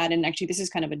 about that, and actually this is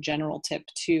kind of a general tip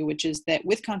too, which is that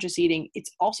with conscious eating,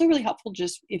 it's also really helpful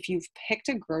just if you've picked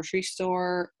a grocery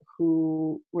store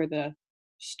where the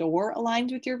store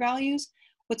aligns with your values.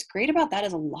 What's great about that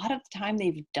is a lot of the time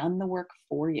they've done the work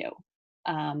for you.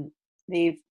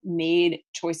 They've made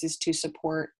choices to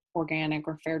support organic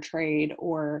or fair trade,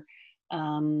 or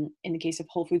in the case of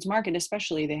Whole Foods Market,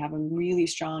 especially, they have a really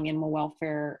strong animal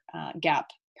welfare GAP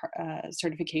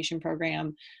certification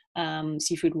program,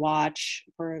 Seafood Watch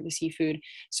for the seafood.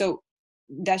 So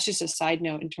that's just a side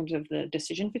note in terms of the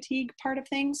decision fatigue part of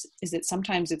things, is that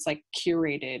sometimes it's like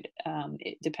curated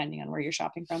depending on where you're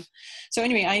shopping from. So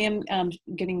anyway, I am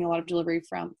getting a lot of delivery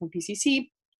from PCC.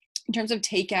 In terms of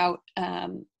takeout,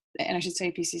 and I should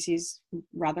say PCC is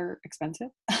rather expensive,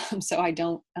 so I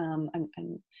don't.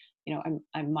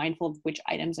 I'm mindful of which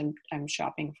items I'm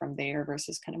shopping from there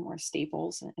versus kind of more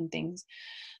staples and things.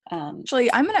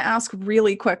 Actually, I'm going to ask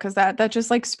really quick because that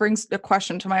just like springs a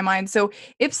question to my mind. So,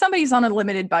 if somebody's on a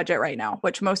limited budget right now,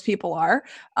 which most people are,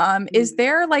 is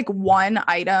there like one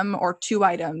item or two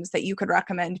items that you could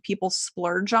recommend people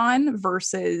splurge on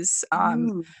versus,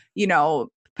 Mm.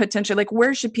 potentially like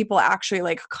where should people actually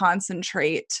like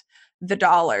concentrate the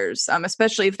dollars,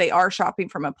 especially if they are shopping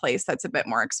from a place that's a bit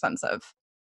more expensive?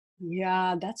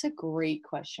 Yeah, that's a great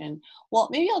question. Well,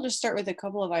 maybe I'll just start with a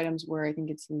couple of items where I think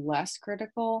it's less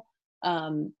critical.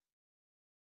 Um,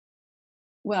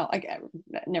 Never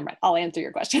mind. I'll answer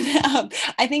your question.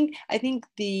 I think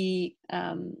the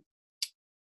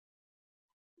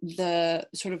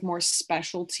sort of more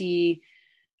specialty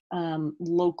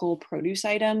local produce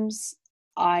items,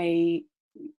 I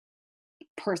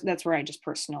that's where I just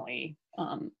personally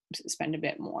spend a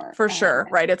bit more. For sure,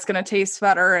 right? It's going to taste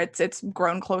better. It's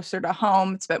grown closer to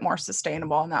home. It's a bit more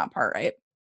sustainable on that part, right?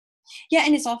 Yeah,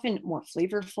 and it's often more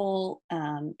flavorful.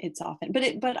 It's often,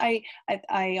 but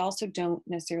I also don't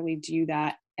necessarily do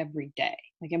that every day.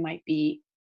 Like it might be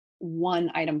one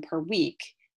item per week,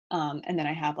 and then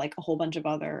I have like a whole bunch of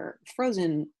other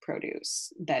frozen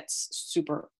produce that's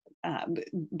super.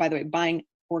 By the way, buying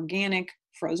organic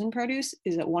frozen produce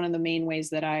is one of the main ways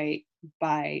that I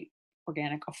buy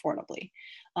organic affordably,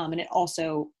 and it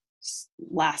also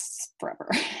lasts forever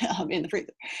in the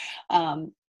freezer.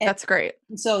 Um, and That's great.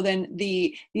 so then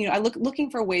I looking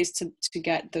for ways to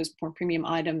get those more premium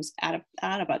items at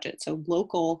a budget. So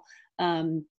local,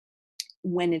 um,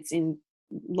 when it's in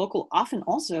local, often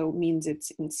also means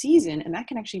it's in season, and that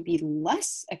can actually be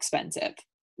less expensive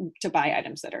to buy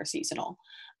items that are seasonal.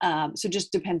 So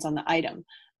just depends on the item.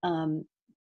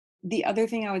 The other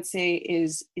thing I would say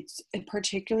is it's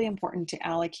particularly important to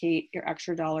allocate your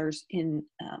extra dollars in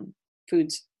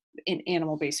foods, in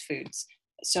animal-based foods.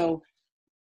 So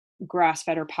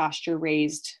grass-fed or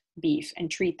pasture-raised beef, and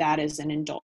treat that as an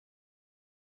indulgence.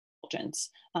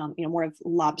 More of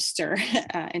lobster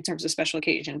in terms of special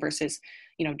occasion versus,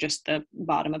 just the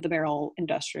bottom of the barrel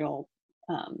industrial,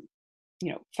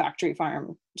 factory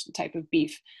farm type of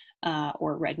beef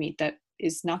or red meat that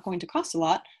is not going to cost a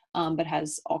lot, but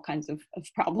has all kinds of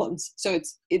problems. So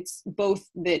it's both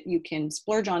that you can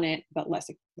splurge on it, but less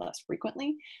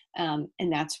frequently, and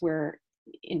that's where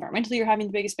environmentally you're having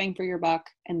the biggest bang for your buck,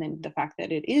 and then the fact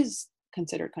that it is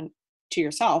considered to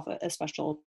yourself a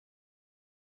special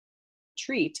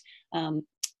treat, will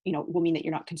mean that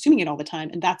you're not consuming it all the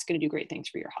time, and that's going to do great things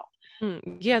for your health.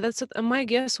 Yeah, that's it. My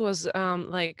guess was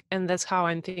like, and that's how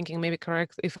I'm thinking. Maybe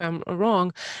correct if I'm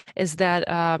wrong, is that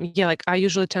yeah, like I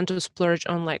usually tend to splurge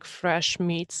on like fresh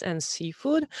meats and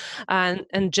seafood,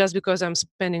 and just because I'm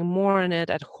spending more on it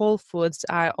at Whole Foods,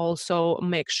 I also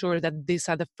make sure that these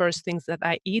are the first things that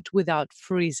I eat without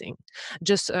freezing.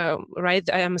 Just right,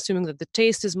 I am assuming that the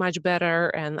taste is much better,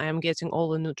 and I am getting all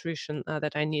the nutrition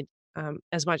that I need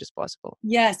as much as possible.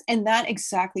 Yes, and that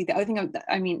exactly the other thing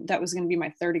I mean, that was going to be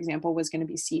my third example was going to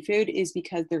be seafood, is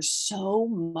because there's so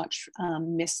much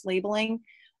mislabeling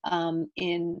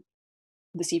in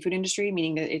the seafood industry,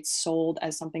 meaning that it's sold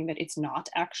as something that it's not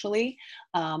actually.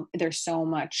 There's so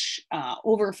much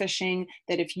overfishing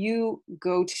that if you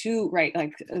go to, right,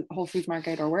 like a Whole Foods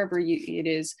Market or wherever it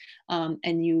is,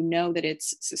 and you know that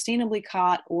it's sustainably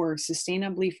caught or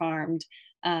sustainably farmed,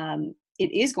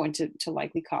 it is going to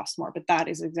likely cost more. But that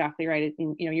is exactly right.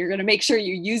 You know, you're going to make sure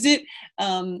you use it,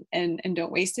 and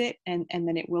don't waste it, and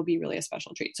then it will be really a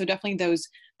special treat. So definitely those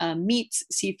meats,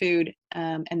 seafood,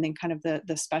 and then kind of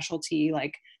the specialty,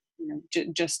 like, you know,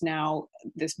 just now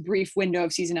this brief window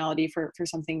of seasonality for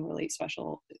something really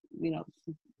special, you know,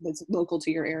 that's local to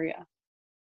your area.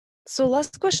 So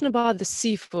last question about the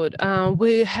seafood.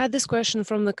 We had this question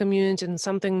from the community and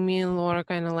something me and Laura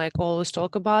kind of like always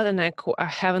talk about, and I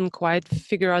haven't quite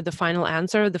figured out the final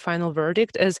answer, the final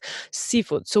verdict is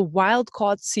seafood. So wild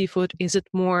caught seafood, is it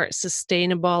more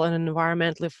sustainable and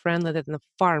environmentally friendly than the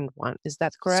farmed one? Is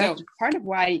that So correct? part of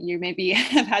why you maybe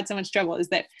have had so much trouble is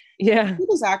that Yeah.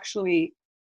 food is actually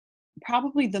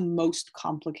probably the most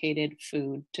complicated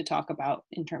food to talk about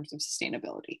in terms of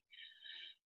sustainability.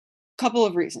 Couple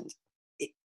of reasons.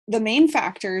 The main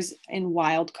factors in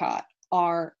wild caught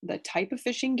are the type of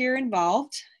fishing gear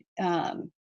involved,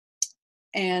 um,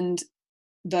 and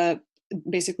the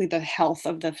basically the health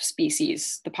of the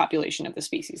species, the population of the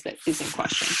species that is in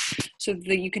question. So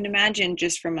you can imagine,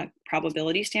 just from a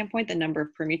probability standpoint, the number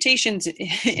of permutations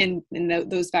in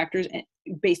those factors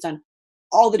based on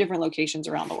all the different locations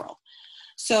around the world.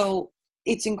 So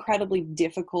it's incredibly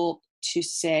difficult to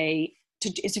say,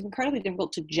 it's incredibly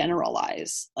difficult to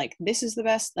generalize, like, this is the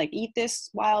best, like, eat this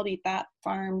wild, eat that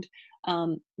farmed,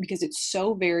 because it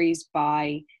so varies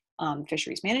by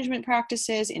fisheries management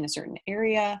practices in a certain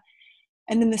area.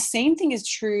 And then the same thing is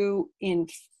true in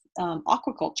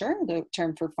aquaculture, the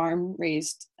term for farm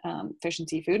raised fish and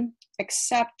seafood,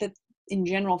 except that in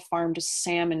general, farmed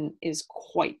salmon is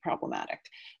quite problematic.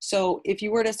 So if you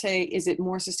were to say, is it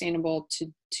more sustainable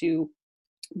to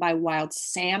buy wild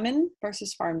salmon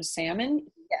versus farmed salmon?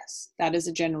 Yes, that is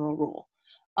a general rule.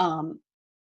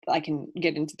 I can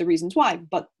get into the reasons why,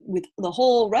 but with the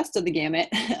whole rest of the gamut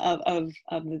of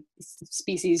the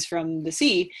species from the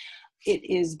sea, it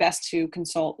is best to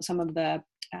consult some of the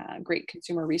great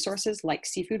consumer resources, like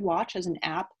Seafood Watch as an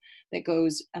app that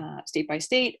goes state by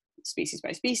state, species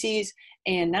by species,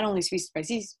 and not only species by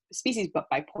species, but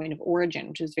by point of origin,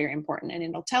 which is very important. And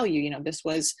it'll tell you, you know, this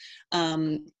was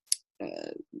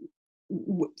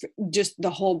just the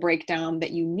whole breakdown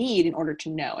that you need in order to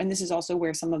know. And this is also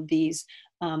where some of these,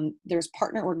 there's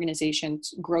partner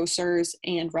organizations, grocers,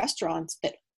 and restaurants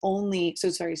that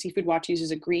Seafood Watch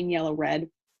uses a green, yellow, red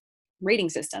rating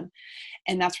system.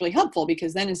 And that's really helpful,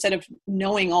 because then instead of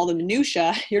knowing all the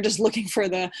minutia, you're just looking for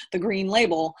the green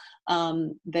label.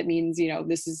 That means, you know,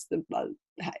 this is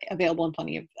available in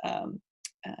plenty of,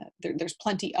 there's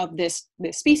plenty of this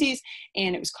species,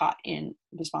 and it was caught in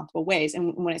responsible ways.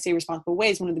 And when I say responsible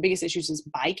ways, one of the biggest issues is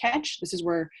bycatch. This is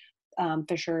where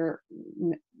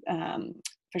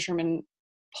fishermen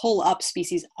pull up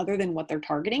species other than what they're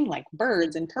targeting, like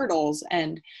birds and turtles,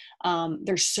 and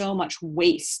there's so much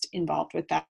waste involved with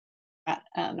that. Not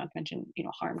to mention, you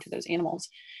know, harm to those animals.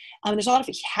 There's a lot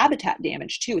of habitat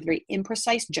damage too, with very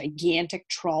imprecise, gigantic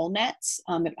trawl nets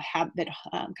that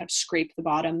kind of scrape the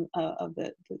bottom of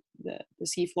the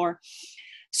seafloor.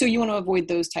 So you want to avoid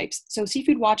those types. So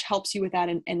Seafood Watch helps you with that,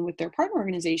 and with their partner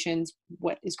organizations,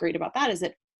 what is great about that is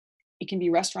that it can be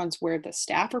restaurants where the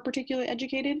staff are particularly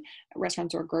educated,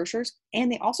 restaurants or grocers,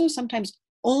 and they also sometimes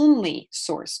only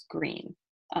source green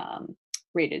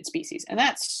rated species, and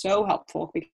that's so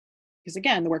helpful because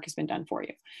again, the work has been done for you.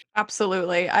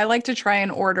 Absolutely. I like to try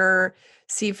and order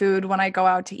seafood when I go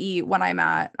out to eat when I'm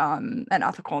at an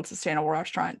ethical and sustainable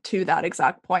restaurant, to that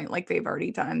exact point. Like, they've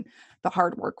already done the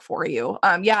hard work for you.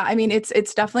 Yeah, I mean,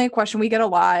 it's definitely a question we get a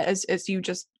lot, as you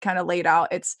just kind of laid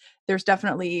out. There's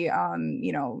definitely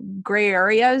you know, gray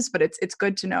areas, but it's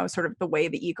good to know sort of the way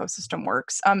the ecosystem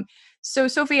works. So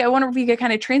Sophie, I wonder if we could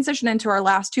kind of transition into our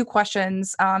last two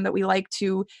questions that we like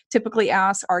to typically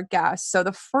ask our guests. So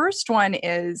the first one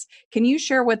is, can you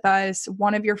share with us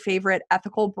one of your favorite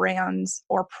ethical brands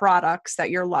or products that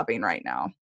you're loving right now?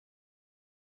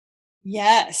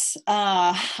 Yes.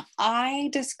 I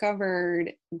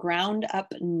discovered ground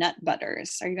up nut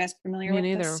butters. Are you guys familiar Me with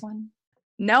neither. this one?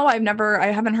 No, I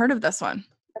haven't heard of this one.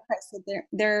 Okay, so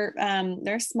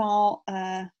they're small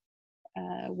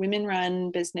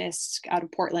women-run business out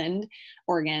of Portland,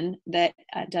 Oregon, that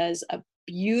does a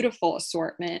beautiful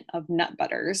assortment of nut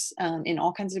butters in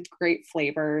all kinds of great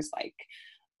flavors, like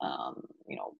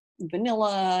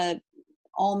vanilla,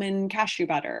 almond, cashew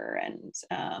butter, and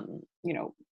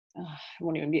I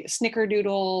won't even be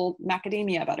snickerdoodle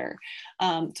macadamia butter.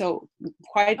 So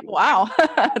quite Wow,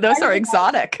 those are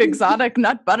exotic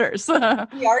nut butters.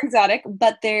 they are exotic,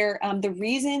 but they're the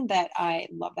reason that I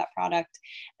love that product.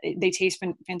 They taste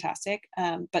fantastic,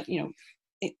 but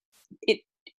it it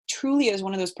truly is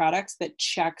one of those products that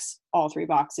checks all three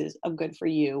boxes of good for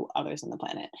you, others, and the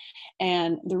planet.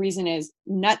 And the reason is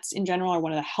nuts in general are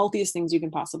one of the healthiest things you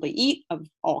can possibly eat of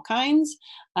all kinds.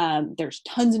 There's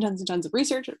tons and tons and tons of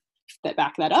research that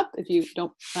back that up if you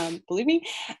don't believe me.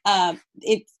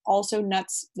 It's also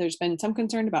nuts. There's been some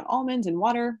concern about almonds and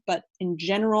water, but in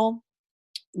general,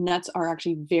 nuts are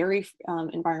actually very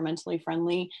environmentally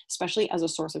friendly, especially as a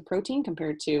source of protein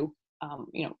compared to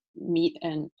meat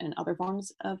and other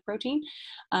forms of protein.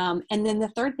 And then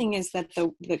the third thing is that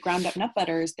the ground up nut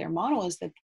butters, their model is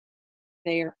that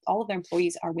all of their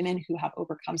employees are women who have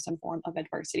overcome some form of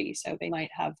adversity. So they might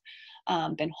have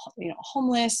been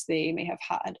homeless, they may have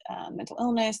had mental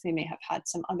illness, they may have had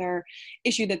some other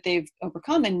issue that they've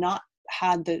overcome and not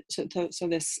had the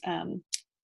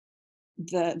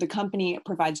company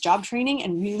provides job training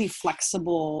and really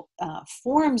flexible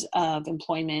forms of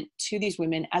employment to these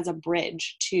women as a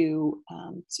bridge to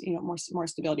more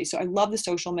stability. So I love the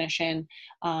social mission.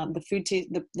 The food,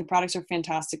 the products are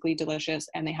fantastically delicious,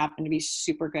 and they happen to be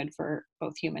super good for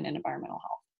both human and environmental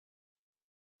health.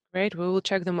 Great. We will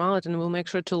check them out and we'll make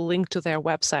sure to link to their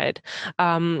website.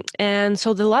 And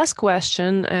so the last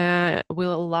question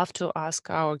we'll love to ask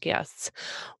our guests.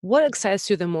 What excites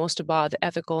you the most about the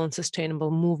ethical and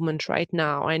sustainable movement right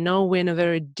now? I know we're in a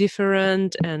very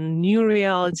different and new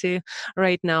reality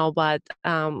right now, but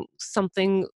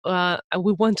something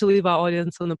we want to leave our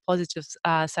audience on the positive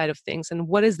side of things. And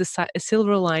what is the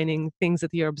silver lining things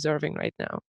that you're observing right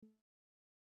now?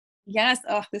 Yes.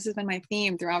 Oh, this has been my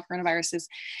theme throughout coronavirus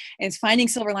is finding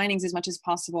silver linings as much as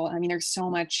possible. I mean, there's so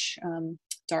much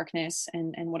darkness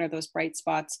and what are those bright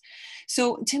spots?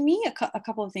 So to me, a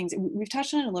couple of things, we've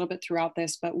touched on it a little bit throughout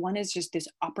this, but one is just this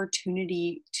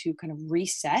opportunity to kind of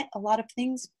reset a lot of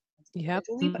things Yep.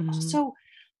 individually, but also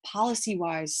policy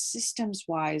wise, systems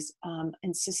wise,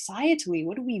 and societally,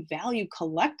 what do we value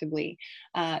collectively?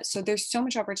 So there's so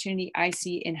much opportunity I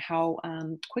see in how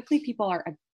quickly people are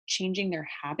changing their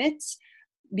habits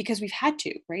because we've had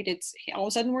to, right? It's all of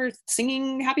a sudden we're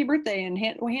singing happy birthday and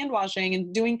hand washing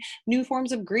and doing new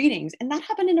forms of greetings. And that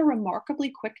happened in a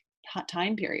remarkably quick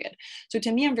time period. So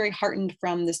to me, I'm very heartened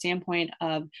from the standpoint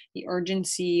of the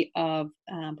urgency of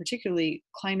particularly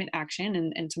climate action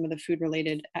and some of the food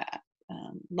related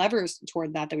levers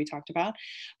toward that we talked about,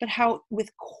 but how with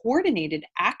coordinated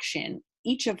action,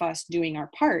 each of us doing our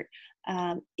part,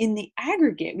 in the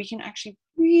aggregate, we can actually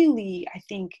really, I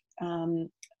think,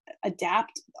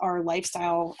 adapt our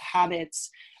lifestyle habits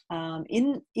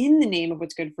in the name of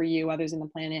what's good for you, others, and the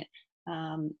planet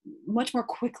much more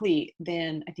quickly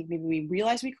than I think maybe we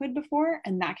realized we could before.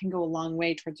 And that can go a long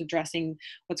way towards addressing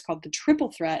what's called the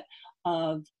triple threat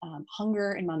of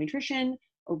hunger and malnutrition,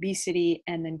 obesity,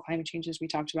 and then climate change, as we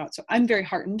talked about. So I'm very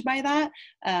heartened by that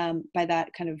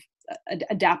kind of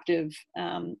adaptive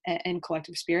and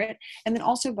collective spirit, and then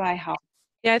also by how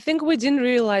Yeah, I think we didn't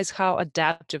realize how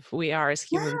adaptive we are as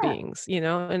human yeah. beings,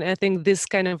 and I think this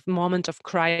kind of moment of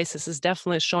crisis is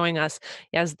definitely showing us,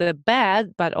 yes, the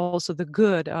bad, but also the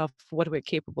good of what we're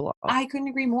capable of. I couldn't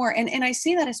agree more. And I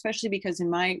say that especially because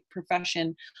in my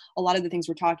profession, a lot of the things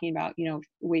we're talking about,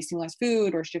 wasting less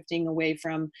food or shifting away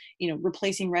from,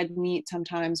 replacing red meat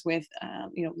sometimes with,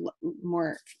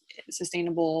 more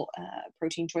sustainable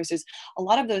protein choices. A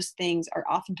lot of those things are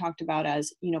often talked about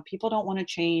as, people don't want to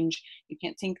change. You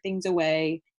can't take things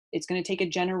away. It's going to take a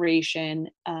generation.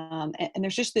 And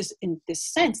there's just this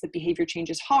sense that behavior change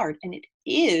is hard, and it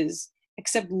is,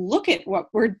 except look at what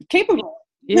we're capable of.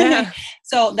 Yeah.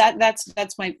 So that's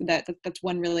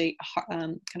one really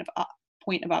kind of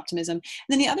point of optimism. And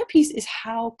then the other piece is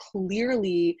how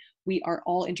clearly we are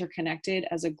all interconnected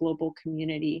as a global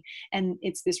community. And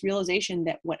it's this realization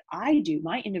that what I do,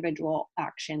 my individual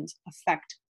actions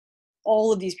affect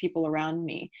all of these people around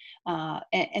me.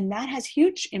 And that has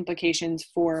huge implications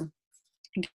for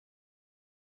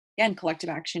again, collective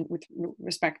action with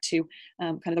respect to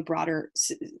kind of the broader,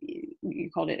 you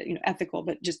called it, ethical,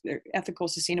 but just ethical,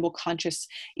 sustainable, conscious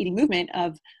eating movement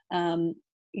of,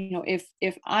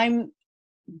 if I'm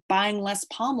buying less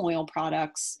palm oil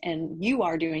products and you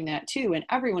are doing that too, and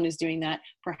everyone is doing that,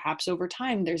 perhaps over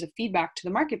time there's a feedback to the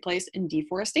marketplace and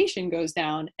deforestation goes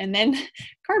down, and then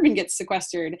carbon gets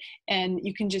sequestered, and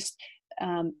you can just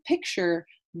picture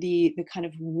the kind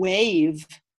of wave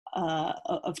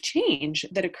of change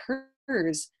that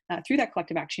occurs through that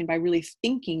collective action by really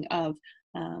thinking of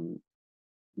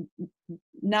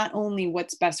not only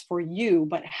what's best for you,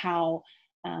 but how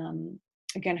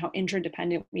again, how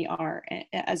interdependent we are,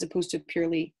 as opposed to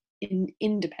purely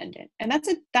independent. And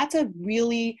that's a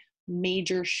really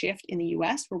major shift in the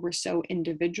US, where we're so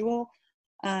individual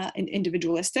and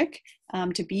individualistic,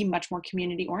 to be much more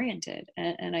community oriented.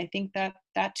 And I think that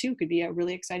too could be a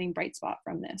really exciting bright spot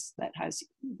from this that has.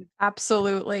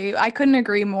 Absolutely. I couldn't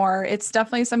agree more. It's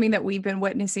definitely something that we've been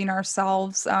witnessing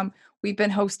ourselves. We've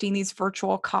been hosting these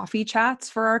virtual coffee chats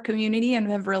for our community and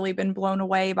have really been blown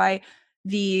away by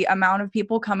the amount of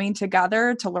people coming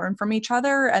together to learn from each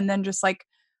other. And then just like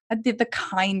the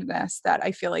kindness that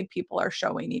I feel like people are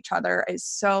showing each other is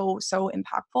so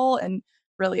impactful and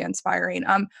really inspiring.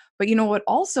 But what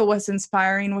also was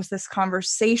inspiring was this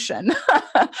conversation.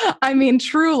 I mean,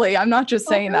 truly, I'm not just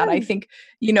saying that. I think,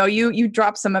 you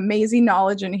dropped some amazing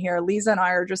knowledge in here. Lisa and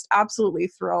I are just absolutely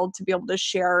thrilled to be able to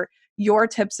share your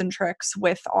tips and tricks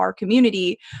with our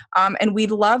community. And we'd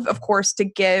love, of course, to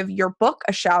give your book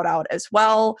a shout out as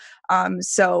well.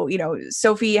 So,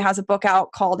 Sophie has a book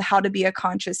out called How to Be a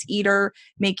Conscious Eater,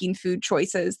 Making Food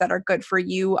Choices That Are Good for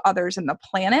You, Others, and the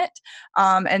Planet.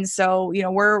 And so,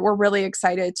 we're really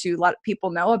excited to let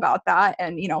people know about that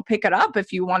and, pick it up if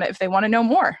they want to know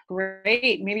more.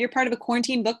 Great. Maybe you're part of a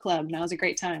quarantine book club. Now's a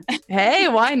great time. Hey,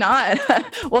 why not?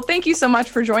 Well, thank you so much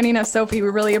for joining us, Sophie. We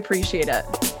really appreciate it.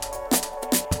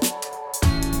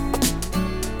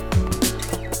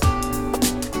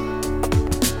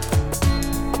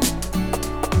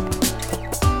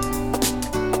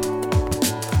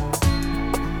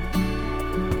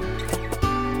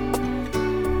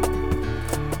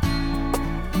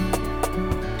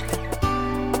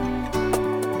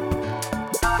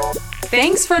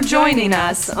 Thanks for joining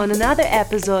us on another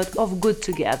episode of Good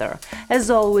Together. As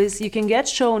always, you can get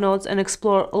show notes and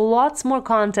explore lots more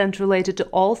content related to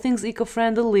all things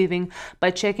eco-friendly living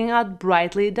by checking out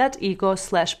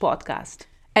brightly.eco/podcast.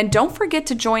 And don't forget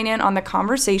to join in on the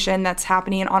conversation that's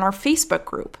happening on our Facebook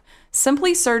group.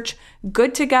 Simply search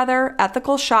Good Together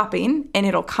Ethical Shopping and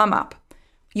it'll come up.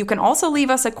 You can also leave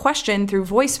us a question through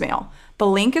voicemail. The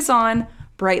link is on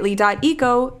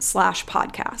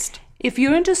brightly.eco/podcast. If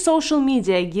you're into social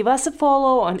media, give us a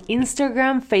follow on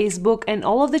Instagram, Facebook, and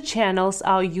all of the channels.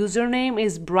 Our username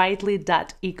is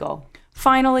brightly.eco.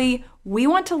 Finally, we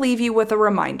want to leave you with a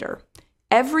reminder.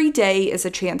 Every day is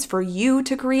a chance for you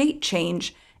to create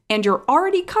change, and you're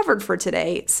already covered for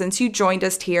today since you joined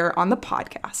us here on the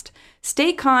podcast.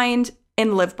 Stay kind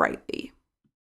and live brightly.